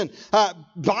saying, listen,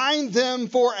 bind them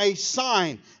for a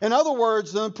sign. In other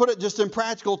words, let me put it just in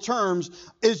practical terms,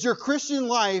 is your Christian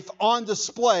life on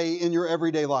display in your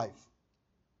everyday life?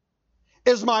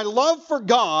 Is my love for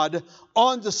God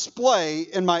on display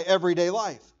in my everyday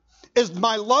life? Is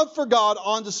my love for God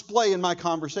on display in my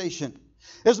conversation?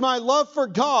 Is my love for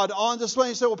God on display?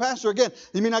 You say, well, Pastor, again,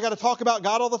 you mean I got to talk about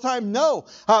God all the time? No,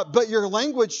 but your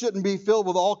language shouldn't be filled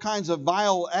with all kinds of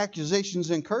vile accusations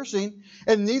and cursing,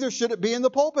 and neither should it be in the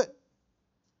pulpit.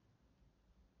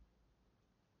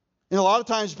 A lot of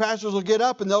times pastors will get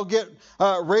up and they'll get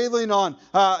railing on,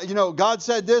 God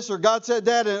said this or God said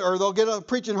that, or they'll get up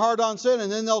preaching hard on sin,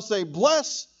 and then they'll say,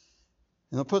 bless.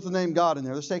 And they'll put the name God in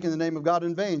there. They're taking the name of God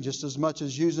in vain just as much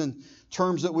as using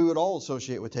terms that we would all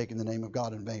associate with taking the name of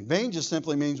God in vain. Vain just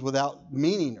simply means without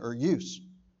meaning or use.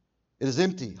 It is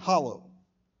empty, hollow.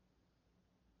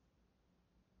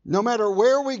 No matter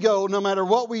where we go, no matter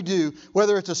what we do,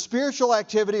 whether it's a spiritual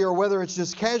activity or whether it's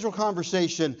just casual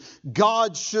conversation,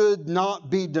 God should not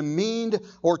be demeaned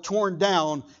or torn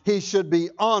down. He should be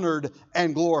honored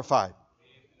and glorified.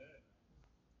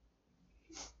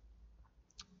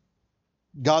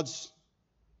 God's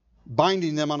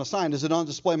binding them on a sign. Is it on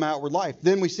display in my outward life?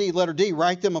 Then we see letter D,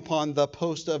 write them upon the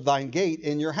post of thine gate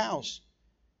in your house.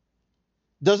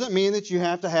 Doesn't mean that you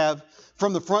have to have,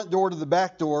 from the front door to the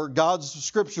back door, God's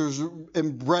scriptures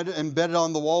embedded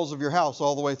on the walls of your house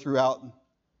all the way throughout.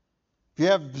 If you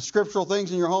have scriptural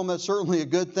things in your home, that's certainly a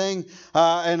good thing.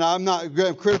 And I'm not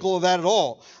critical of that at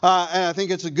all. And I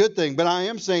think it's a good thing. But I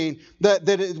am saying that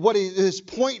his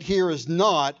point here is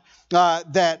not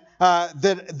that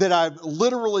I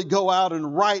literally go out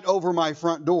and write over my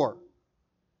front door.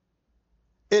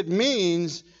 It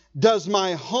means, does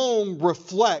my home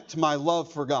reflect my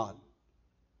love for God?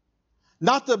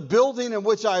 Not the building in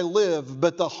which I live,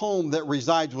 but the home that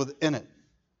resides within it.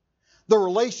 The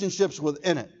relationships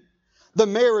within it. The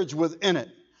marriage within it.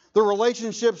 The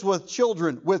relationships with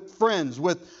children, with friends,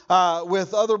 with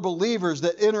other believers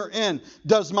that enter in.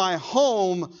 Does my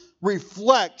home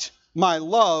reflect my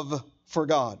love for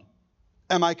God?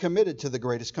 Am I committed to the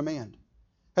greatest command?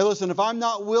 Hey, listen, if I'm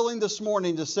not willing this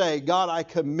morning to say, God, I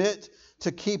commit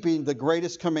to keeping the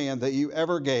greatest command that you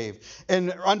ever gave,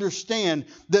 and understand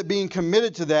that being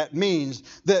committed to that means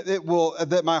that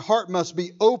that my heart must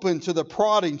be open to the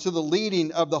prodding, to the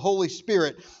leading of the Holy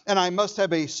Spirit, and I must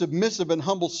have a submissive and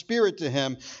humble spirit to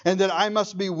Him, and that I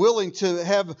must be willing to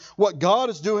have what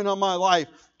God is doing on my life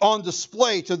on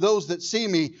display to those that see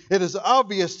me. It is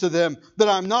obvious to them that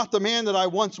I'm not the man that I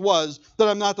once was, that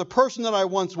I'm not the person that I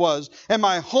once was, and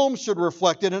my home should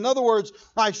reflect it. In other words,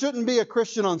 I shouldn't be a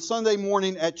Christian on Sunday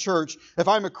morning at church. If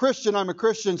I'm a Christian, I'm a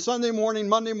Christian Sunday morning,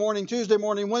 Monday morning, Tuesday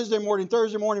morning, Wednesday morning,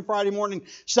 Thursday morning, Friday morning,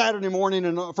 Saturday morning,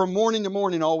 and from morning to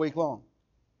morning all week long.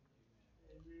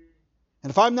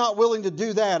 And if I'm not willing to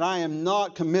do that, I am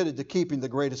not committed to keeping the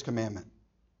greatest commandment.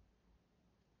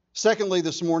 Secondly,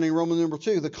 this morning, Roman number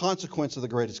 2, the consequence of the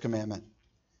greatest commandment.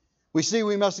 We see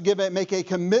we must make a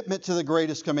commitment to the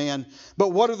greatest command, but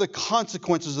what are the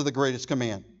consequences of the greatest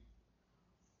command?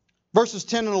 Verses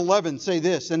 10 and 11 say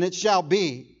this, and it shall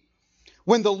be,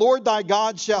 when the Lord thy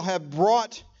God shall have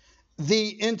brought thee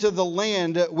into the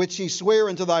land which he sware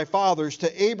unto thy fathers,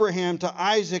 to Abraham, to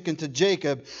Isaac, and to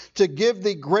Jacob, to give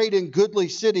thee great and goodly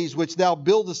cities which thou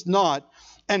buildest not,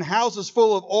 and houses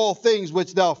full of all things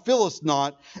which thou fillest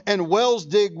not, and wells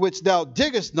dig which thou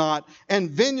diggest not, and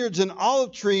vineyards and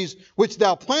olive trees which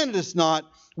thou plantedest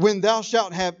not, when thou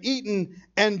shalt have eaten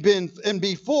and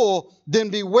be full, then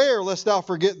beware lest thou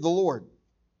forget the Lord.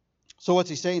 So what's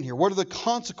he saying here? What are the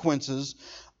consequences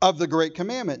of the great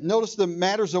commandment? Notice the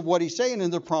matters of what he's saying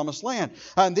in the promised land.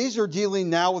 And these are dealing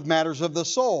now with matters of the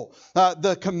soul.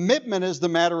 The commitment is the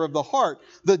matter of the heart.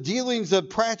 The dealings of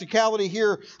practicality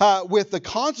here with the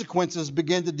consequences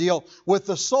begin to deal with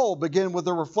the soul, begin with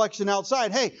the reflection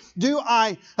outside. Hey, do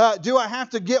I have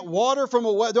to get water from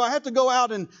a well? Do I have to go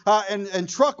out and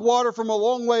truck water from a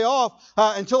long way off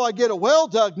until I get a well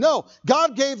dug? No.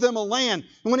 God gave them a land.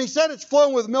 And when he said it's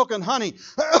flowing with milk and honey,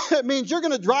 it means you're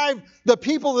going to drive the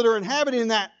people that are inhabiting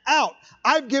that out.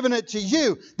 I've given it to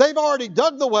you. They've already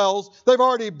dug the wells. They've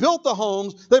already built the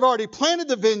homes. They've already planted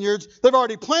the vineyards. They've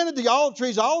already planted the olive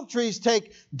trees. Olive trees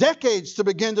take decades to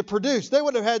begin to produce. They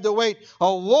would have had to wait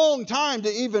a long time to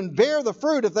even bear the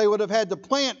fruit if they would have had to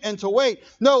plant and to wait.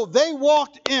 No, they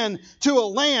walked into a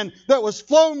land that was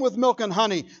flowing with milk and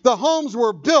honey. The homes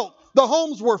were built. The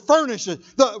homes were furnished,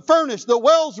 the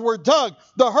wells were dug,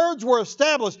 the herds were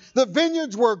established, the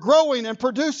vineyards were growing and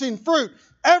producing fruit.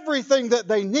 Everything that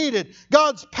they needed,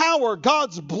 God's power,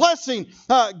 God's blessing,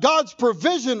 God's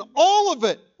provision, all of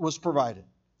it was provided.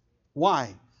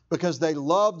 Why? Because they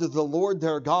loved the Lord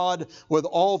their God with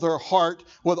all their heart,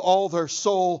 with all their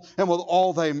soul, and with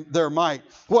all their might.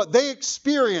 What they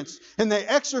experienced, and they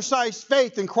exercised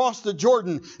faith and crossed the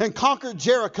Jordan and conquered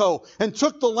Jericho and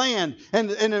took the land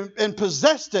and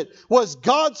possessed it, was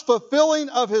God's fulfilling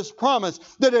of His promise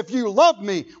that if you love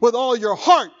me with all your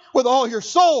heart, with all your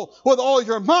soul, with all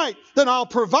your might, then I'll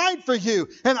provide for you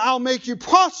and I'll make you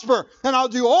prosper and I'll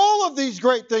do all of these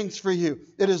great things for you.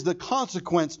 It is the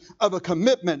consequence of a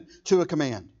commitment to a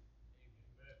command.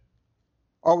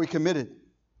 Are we committed?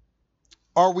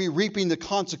 Are we reaping the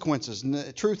consequences? And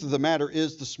the truth of the matter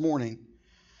is this morning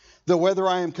that whether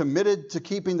I am committed to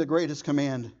keeping the greatest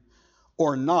command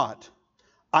or not,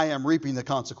 I am reaping the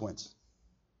consequence.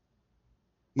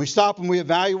 We stop and we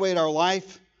evaluate our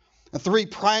life. The three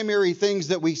primary things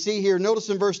that we see here. Notice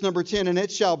in verse number 10, and it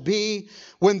shall be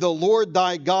when the Lord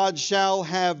thy God shall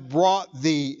have brought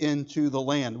thee into the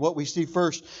land. What we see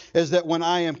first is that when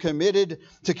I am committed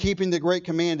to keeping the great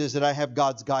command is that I have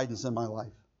God's guidance in my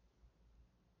life.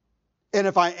 And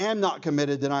if I am not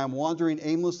committed, then I am wandering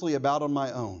aimlessly about on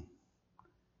my own,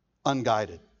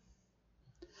 unguided.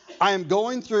 I am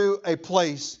going through a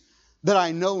place that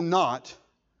I know not,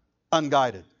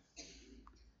 unguided.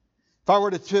 If I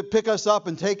were to pick us up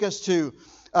and take us to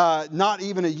not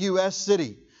even a U.S.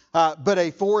 city, but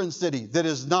a foreign city that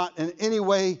is not in any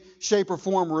way, shape, or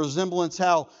form resemblance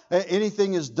how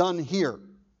anything is done here.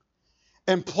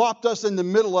 And plopped us in the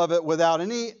middle of it without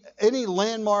any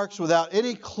landmarks, without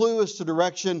any clue as to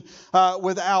direction,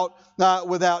 without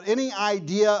any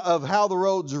idea of how the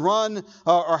roads run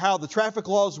or how the traffic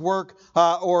laws work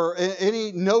or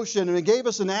any notion. And it gave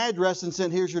us an address and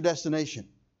said, here's your destination.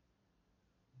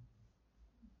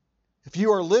 If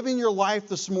you are living your life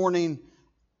this morning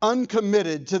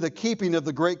uncommitted to the keeping of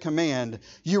the great command,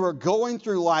 you are going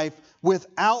through life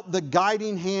without the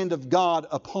guiding hand of God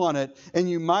upon it, and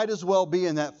you might as well be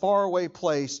in that faraway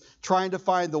place trying to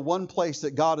find the one place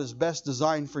that God has best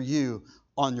designed for you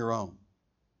on your own.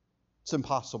 It's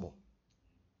impossible.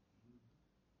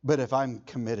 But if I'm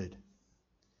committed,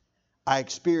 I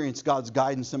experience God's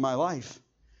guidance in my life.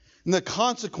 And the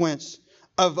consequence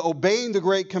of obeying the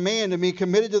great command and being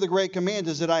committed to the great command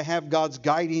is that I have God's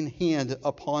guiding hand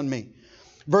upon me.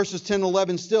 Verses 10 and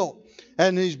 11 still.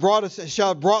 And He's shall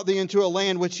have brought thee into a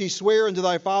land which He sware unto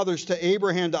thy fathers, to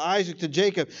Abraham, to Isaac, to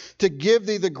Jacob, to give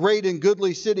thee the great and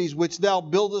goodly cities which thou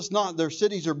buildest not. Their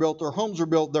cities are built, their homes are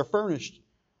built, they're furnished.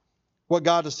 What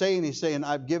God is saying, He's saying,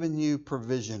 I've given you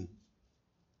provision.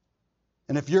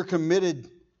 And if you're committed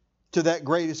to that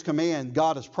greatest command,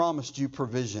 God has promised you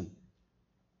provision.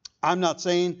 I'm not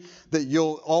saying that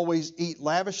you'll always eat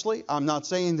lavishly. I'm not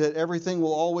saying that everything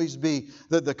will always be,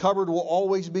 that the cupboard will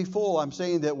always be full. I'm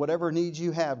saying that whatever needs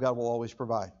you have, God will always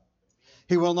provide.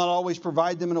 He will not always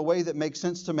provide them in a way that makes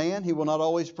sense to man. He will not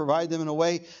always provide them in a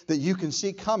way that you can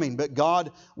see coming. But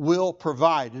God will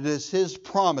provide. It is His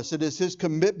promise. It is His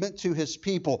commitment to His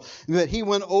people that He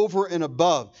went over and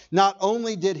above. Not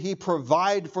only did He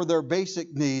provide for their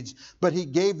basic needs, but He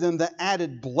gave them the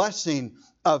added blessing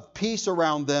of peace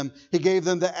around them. He gave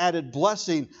them the added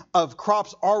blessing of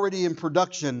crops already in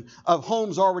production, of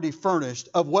homes already furnished,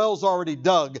 of wells already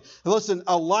dug. Listen,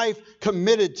 a life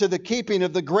committed to the keeping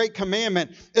of the great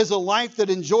commandment is a life that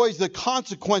enjoys the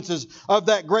consequences of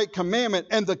that great commandment.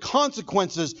 And the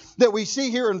consequences that we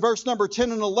see here in verse number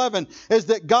 10 and 11 is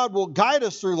that God will guide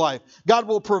us through life, God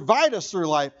will provide us through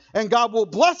life, and God will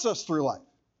bless us through life.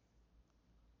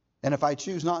 And if I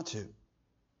choose not to,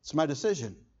 it's my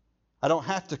decision. I don't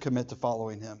have to commit to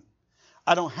following Him.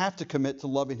 I don't have to commit to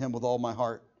loving Him with all my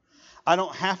heart. I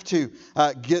don't have to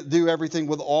do everything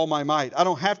with all my might. I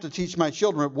don't have to teach my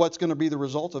children what's going to be the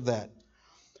result of that.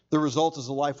 The result is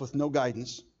a life with no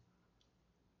guidance.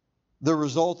 The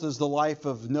result is the life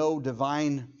of no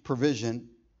divine provision.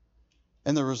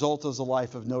 And the result is a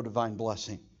life of no divine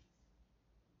blessing.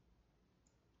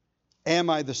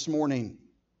 Am I this morning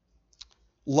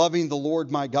loving the Lord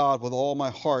my God with all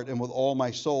my heart and with all my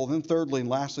soul? Then thirdly and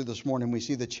lastly this morning, we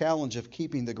see the challenge of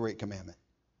keeping the great commandment.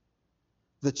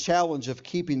 The challenge of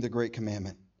keeping the great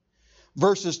commandment.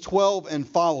 Verses 12 and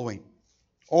following,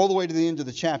 all the way to the end of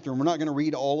the chapter. And we're not going to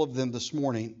read all of them this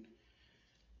morning,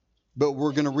 but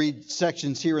we're going to read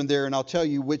sections here and there, and I'll tell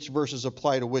you which verses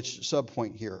apply to which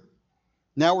subpoint here.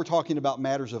 Now we're talking about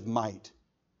matters of might.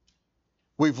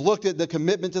 We've looked at the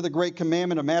commitment to the great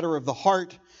commandment, a matter of the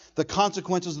heart, the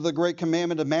consequences of the great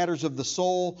commandment, the matters of the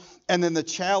soul, and then the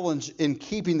challenge in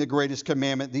keeping the greatest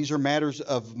commandment. These are matters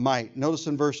of might. Notice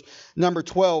in verse number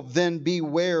 12, then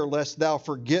beware lest thou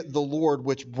forget the Lord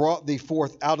which brought thee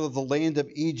forth out of the land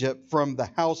of Egypt from the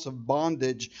house of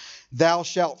bondage. Thou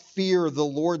shalt fear the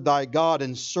Lord thy God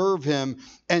and serve Him,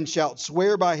 and shalt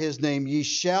swear by His name. Ye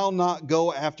shall not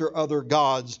go after other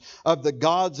gods, of the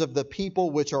gods of the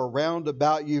people which are round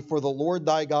about you, for the Lord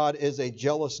thy God is a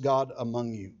jealous God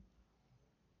among you.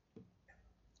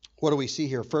 What do we see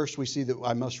here? First, we see that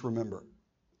I must remember.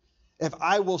 If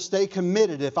I will stay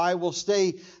committed, if I will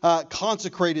stay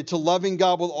consecrated to loving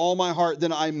God with all my heart,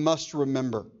 then I must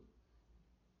remember.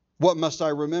 What must I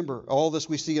remember? All this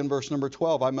we see in verse number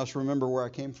 12. I must remember where I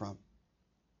came from.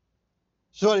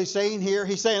 So what he's saying here,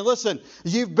 he's saying, listen,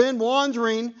 you've been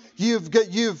wandering.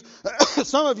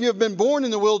 Some of you have been born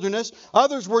in the wilderness.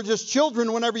 Others were just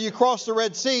children whenever you crossed the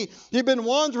Red Sea. You've been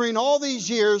wandering all these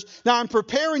years. Now I'm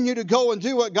preparing you to go and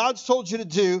do what God's told you to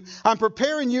do. I'm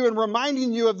preparing you and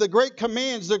reminding you of the great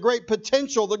commands, the great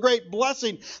potential, the great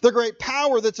blessing, the great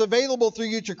power that's available through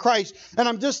you to Christ. And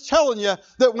I'm just telling you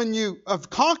that when you have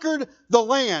conquered the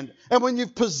land, and when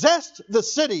you've possessed the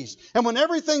cities, and when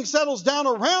everything settles down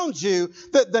around you,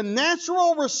 that the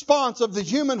natural response of the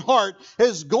human heart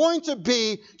is going to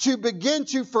be to begin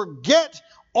to forget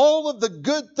all of the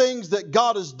good things that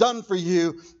God has done for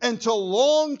you and to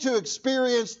long to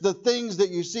experience the things that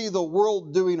you see the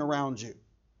world doing around you.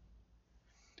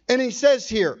 And he says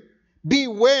here,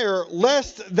 beware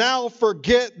lest thou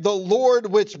forget the Lord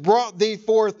which brought thee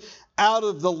forth out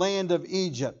of the land of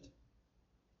Egypt.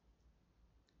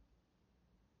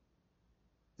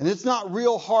 And it's not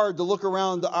real hard to look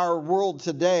around our world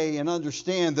today and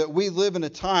understand that we live in a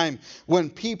time when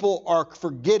people are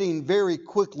forgetting very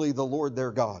quickly the Lord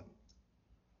their God.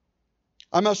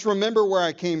 I must remember where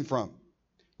I came from.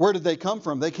 Where did they come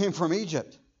from? They came from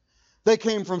Egypt. They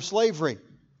came from slavery.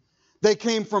 They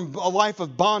came from a life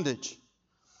of bondage.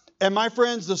 And my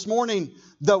friends, this morning,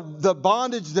 the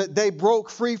bondage that they broke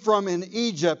free from in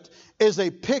Egypt is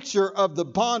a picture of the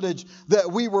bondage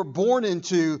that we were born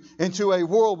into a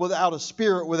world without a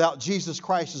Spirit, without Jesus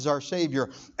Christ as our Savior.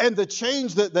 And the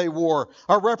chains that they wore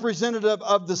are representative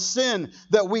of the sin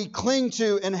that we cling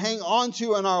to and hang on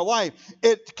to in our life.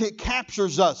 It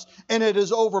captures us, and it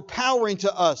is overpowering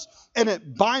to us, and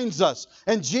it binds us.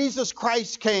 And Jesus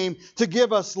Christ came to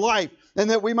give us life,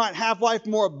 and that we might have life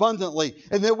more abundantly,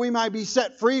 and that we might be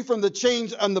set free from the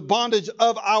chains and the bondage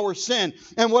of our sin.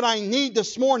 And what I need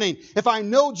this morning, if I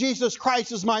know Jesus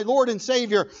Christ as my Lord and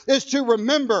Savior, is to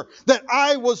remember that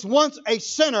I was once a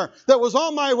sinner that was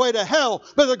on my way to hell,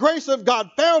 but the grace of God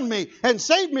found me and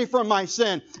saved me from my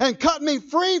sin and cut me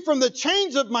free from the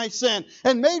chains of my sin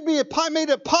and made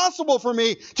it possible for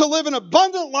me to live an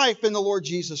abundant life in the Lord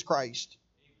Jesus Christ.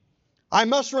 I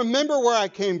must remember where I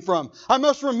came from. I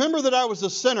must remember that I was a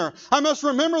sinner. I must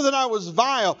remember that I was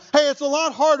vile. Hey, it's a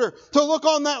lot harder to look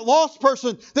on that lost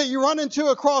person that you run into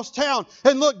across town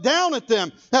and look down at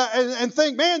them and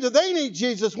think, man, do they need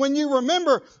Jesus? When you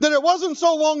remember that it wasn't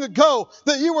so long ago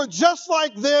that you were just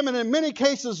like them, and in many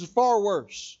cases far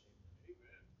worse.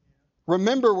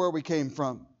 Remember where we came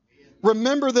from.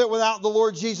 Remember that without the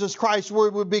Lord Jesus Christ, we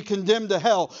would be condemned to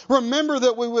hell. Remember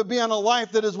that we would be on a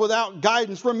life that is without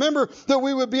guidance. Remember that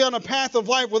we would be on a path of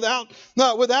life without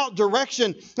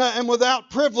direction and without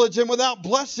privilege and without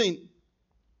blessing.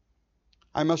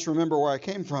 I must remember where I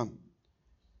came from.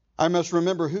 I must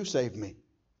remember who saved me.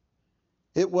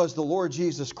 It was the Lord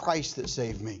Jesus Christ that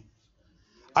saved me.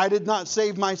 I did not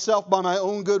save myself by my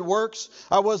own good works.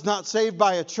 I was not saved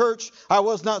by a church. I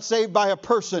was not saved by a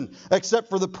person, except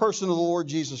for the person of the Lord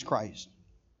Jesus Christ.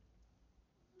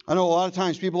 I know a lot of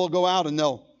times people will go out and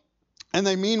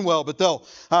they mean well, but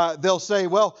they'll say,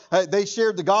 well, they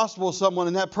shared the gospel with someone,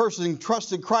 and that person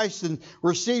trusted Christ and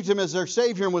received Him as their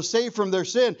Savior and was saved from their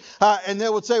sin. And they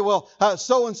would say, well,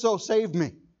 so-and-so saved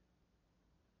me.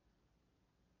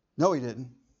 No, he didn't.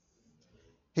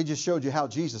 He just showed you how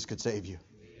Jesus could save you.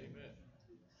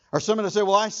 Or someone will say,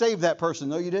 well, I saved that person.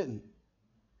 No, you didn't.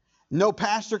 No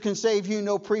pastor can save you.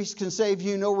 No priest can save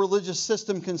you. No religious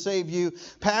system can save you.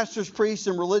 Pastors, priests,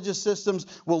 and religious systems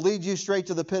will lead you straight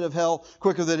to the pit of hell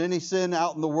quicker than any sin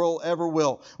out in the world ever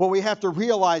will. What we have to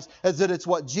realize is that it's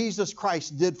what Jesus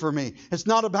Christ did for me. It's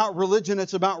not about religion.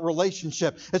 It's about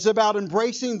relationship. It's about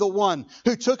embracing the one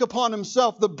who took upon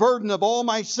Himself the burden of all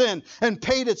my sin and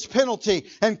paid its penalty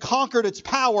and conquered its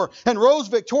power and rose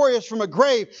victorious from a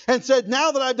grave and said,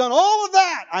 now that I've done all of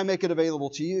that, I make it available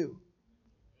to you.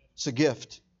 It's a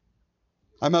gift.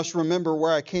 I must remember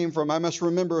where I came from. I must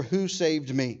remember who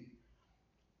saved me.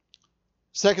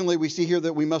 Secondly, we see here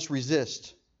that we must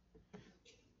resist.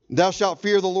 Thou shalt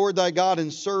fear the Lord thy God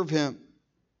and serve Him.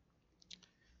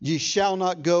 Ye shall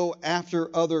not go after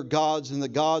other gods and the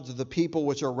gods of the people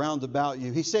which are round about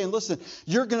you. He's saying, listen,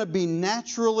 you're going to be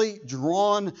naturally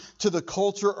drawn to the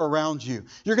culture around you.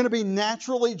 You're going to be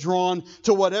naturally drawn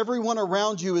to what everyone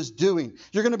around you is doing.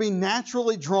 You're going to be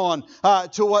naturally drawn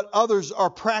to what others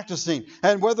are practicing.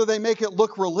 And whether they make it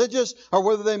look religious or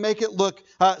whether they make it look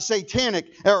satanic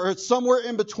or it's somewhere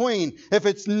in between, if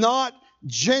it's not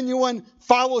genuine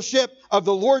fellowship of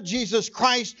the Lord Jesus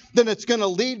Christ, then it's going to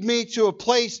lead me to a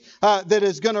place that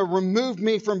is going to remove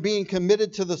me from being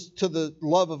committed to the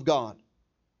love of God.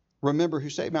 Remember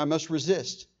who saved me. I must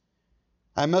resist.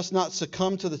 I must not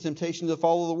succumb to the temptation to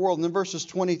follow the world. And then verses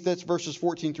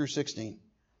 14 through 16.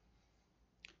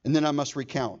 And then I must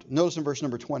recount. Notice in verse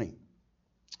number 20.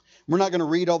 We're not going to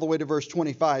read all the way to verse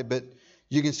 25, but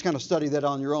you can kind of study that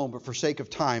on your own. But for sake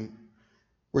of time,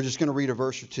 we're just going to read a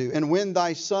verse or two. And when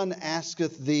thy son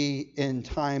asketh thee in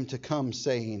time to come,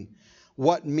 saying,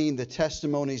 what mean the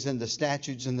testimonies and the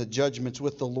statutes and the judgments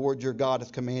which the Lord your God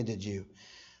hath commanded you?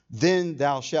 Then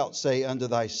thou shalt say unto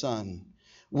thy son,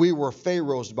 we were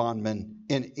Pharaoh's bondmen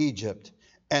in Egypt,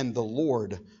 and the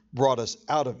Lord brought us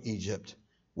out of Egypt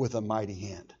with a mighty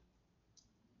hand.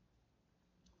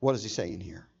 What is he saying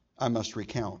here? I must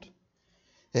recount.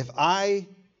 If I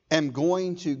am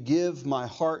going to give my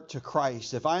heart to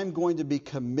Christ, if I am going to be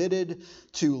committed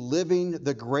to living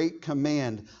the great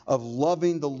command of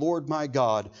loving the Lord my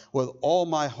God with all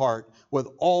my heart, with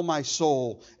all my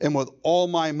soul, and with all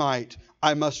my might,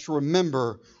 I must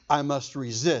remember, I must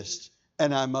resist,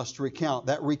 and I must recount.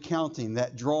 That recounting,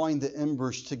 that drawing the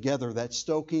embers together, that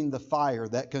stoking the fire,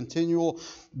 that continual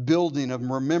building of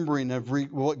remembering of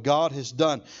what God has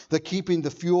done, the keeping the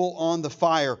fuel on the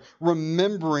fire,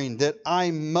 remembering that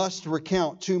I must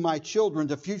recount to my children,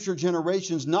 to future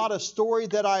generations, not a story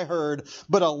that I heard,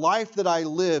 but a life that I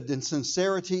lived in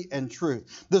sincerity and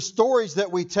truth. The stories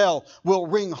that we tell will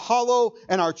ring hollow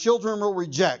and our children will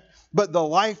reject, but the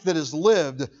life that is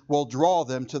lived will draw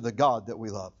them to the God that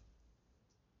we love.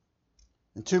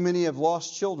 And too many have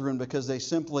lost children because they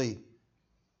simply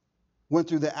went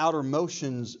through the outer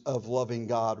motions of loving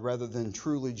God rather than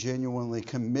truly, genuinely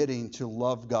committing to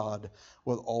love God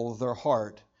with all of their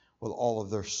heart, with all of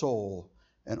their soul,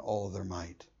 and all of their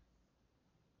might.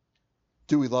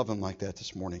 Do we love Him like that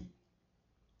this morning?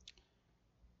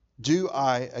 Do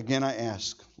I, again I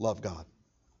ask, love God?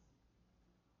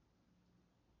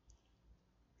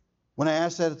 When I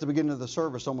asked that at the beginning of the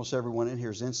service, almost everyone in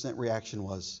here's instant reaction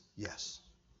was yes.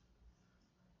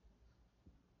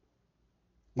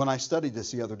 When I studied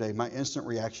this the other day, my instant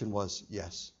reaction was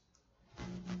yes.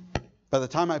 By the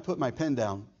time I put my pen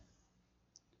down,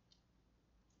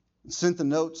 sent the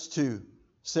notes to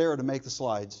Sarah to make the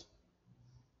slides,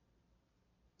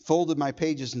 folded my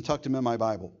pages and tucked them in my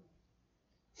Bible,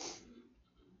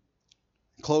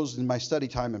 closed in my study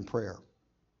time in prayer,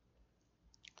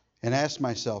 and asked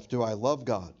myself, do I love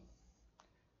God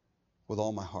with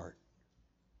all my heart?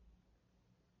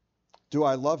 Do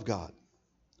I love God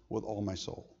with all my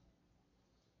soul?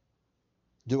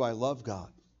 Do I love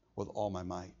God with all my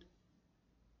might?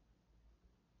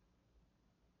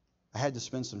 I had to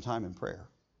spend some time in prayer,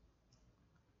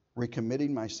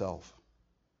 recommitting myself,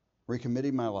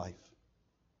 recommitting my life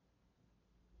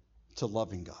to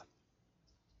loving God.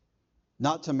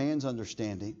 Not to man's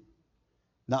understanding,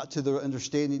 not to the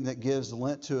understanding that gives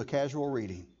lent to a casual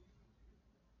reading,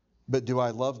 but do I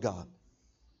love God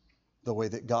the way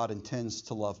that God intends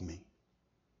to love me?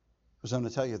 Because I'm going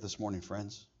to tell you this morning,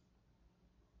 friends,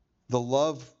 the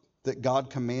love that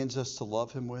God commands us to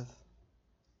love Him with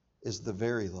is the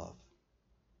very love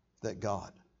that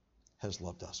God has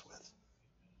loved us with.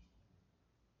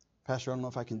 Pastor, I don't know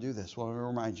if I can do this. Well, let me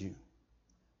remind you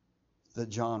that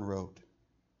John wrote,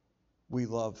 we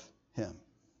love Him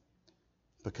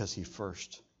because He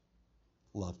first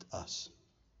loved us.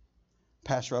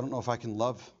 Pastor, I don't know if I can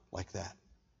love like that.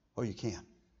 Oh, you can.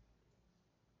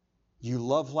 You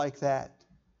love like that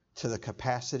to the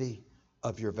capacity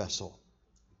of your vessel,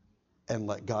 and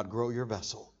let God grow your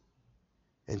vessel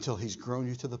until He's grown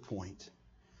you to the point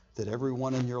that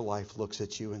everyone in your life looks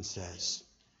at you and says,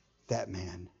 that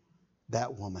man,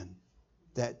 that woman,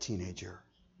 that teenager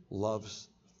loves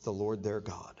the Lord their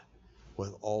God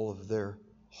with all of their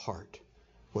heart,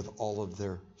 with all of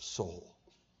their soul,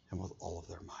 and with all of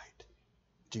their might.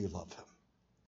 Do you love Him?